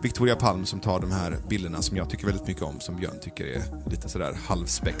Victoria Palm som tar de här bilderna som jag tycker väldigt mycket om, som Björn tycker är lite sådär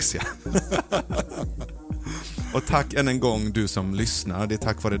halvspexiga. Och tack än en gång du som lyssnar. Det är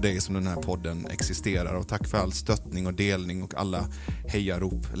tack vare dig som den här podden existerar, och tack för all stöttning och delning och alla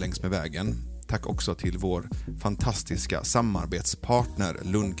hejarop längs med vägen. Tack också till vår fantastiska samarbetspartner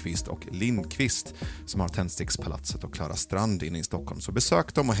Lundqvist och Lindqvist som har Tändstickspalatset och Klara Strand inne i Stockholm. Så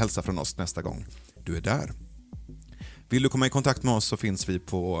besök dem och hälsa från oss nästa gång du är där. Vill du komma i kontakt med oss så finns vi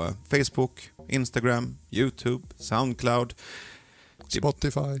på Facebook, Instagram, YouTube, Soundcloud,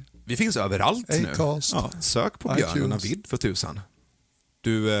 Spotify. Vi finns överallt nu. Acast. Ja, sök på Björn och Navid för tusan.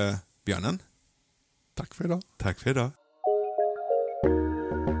 Du, Björnen. Tack för idag. Tack för idag.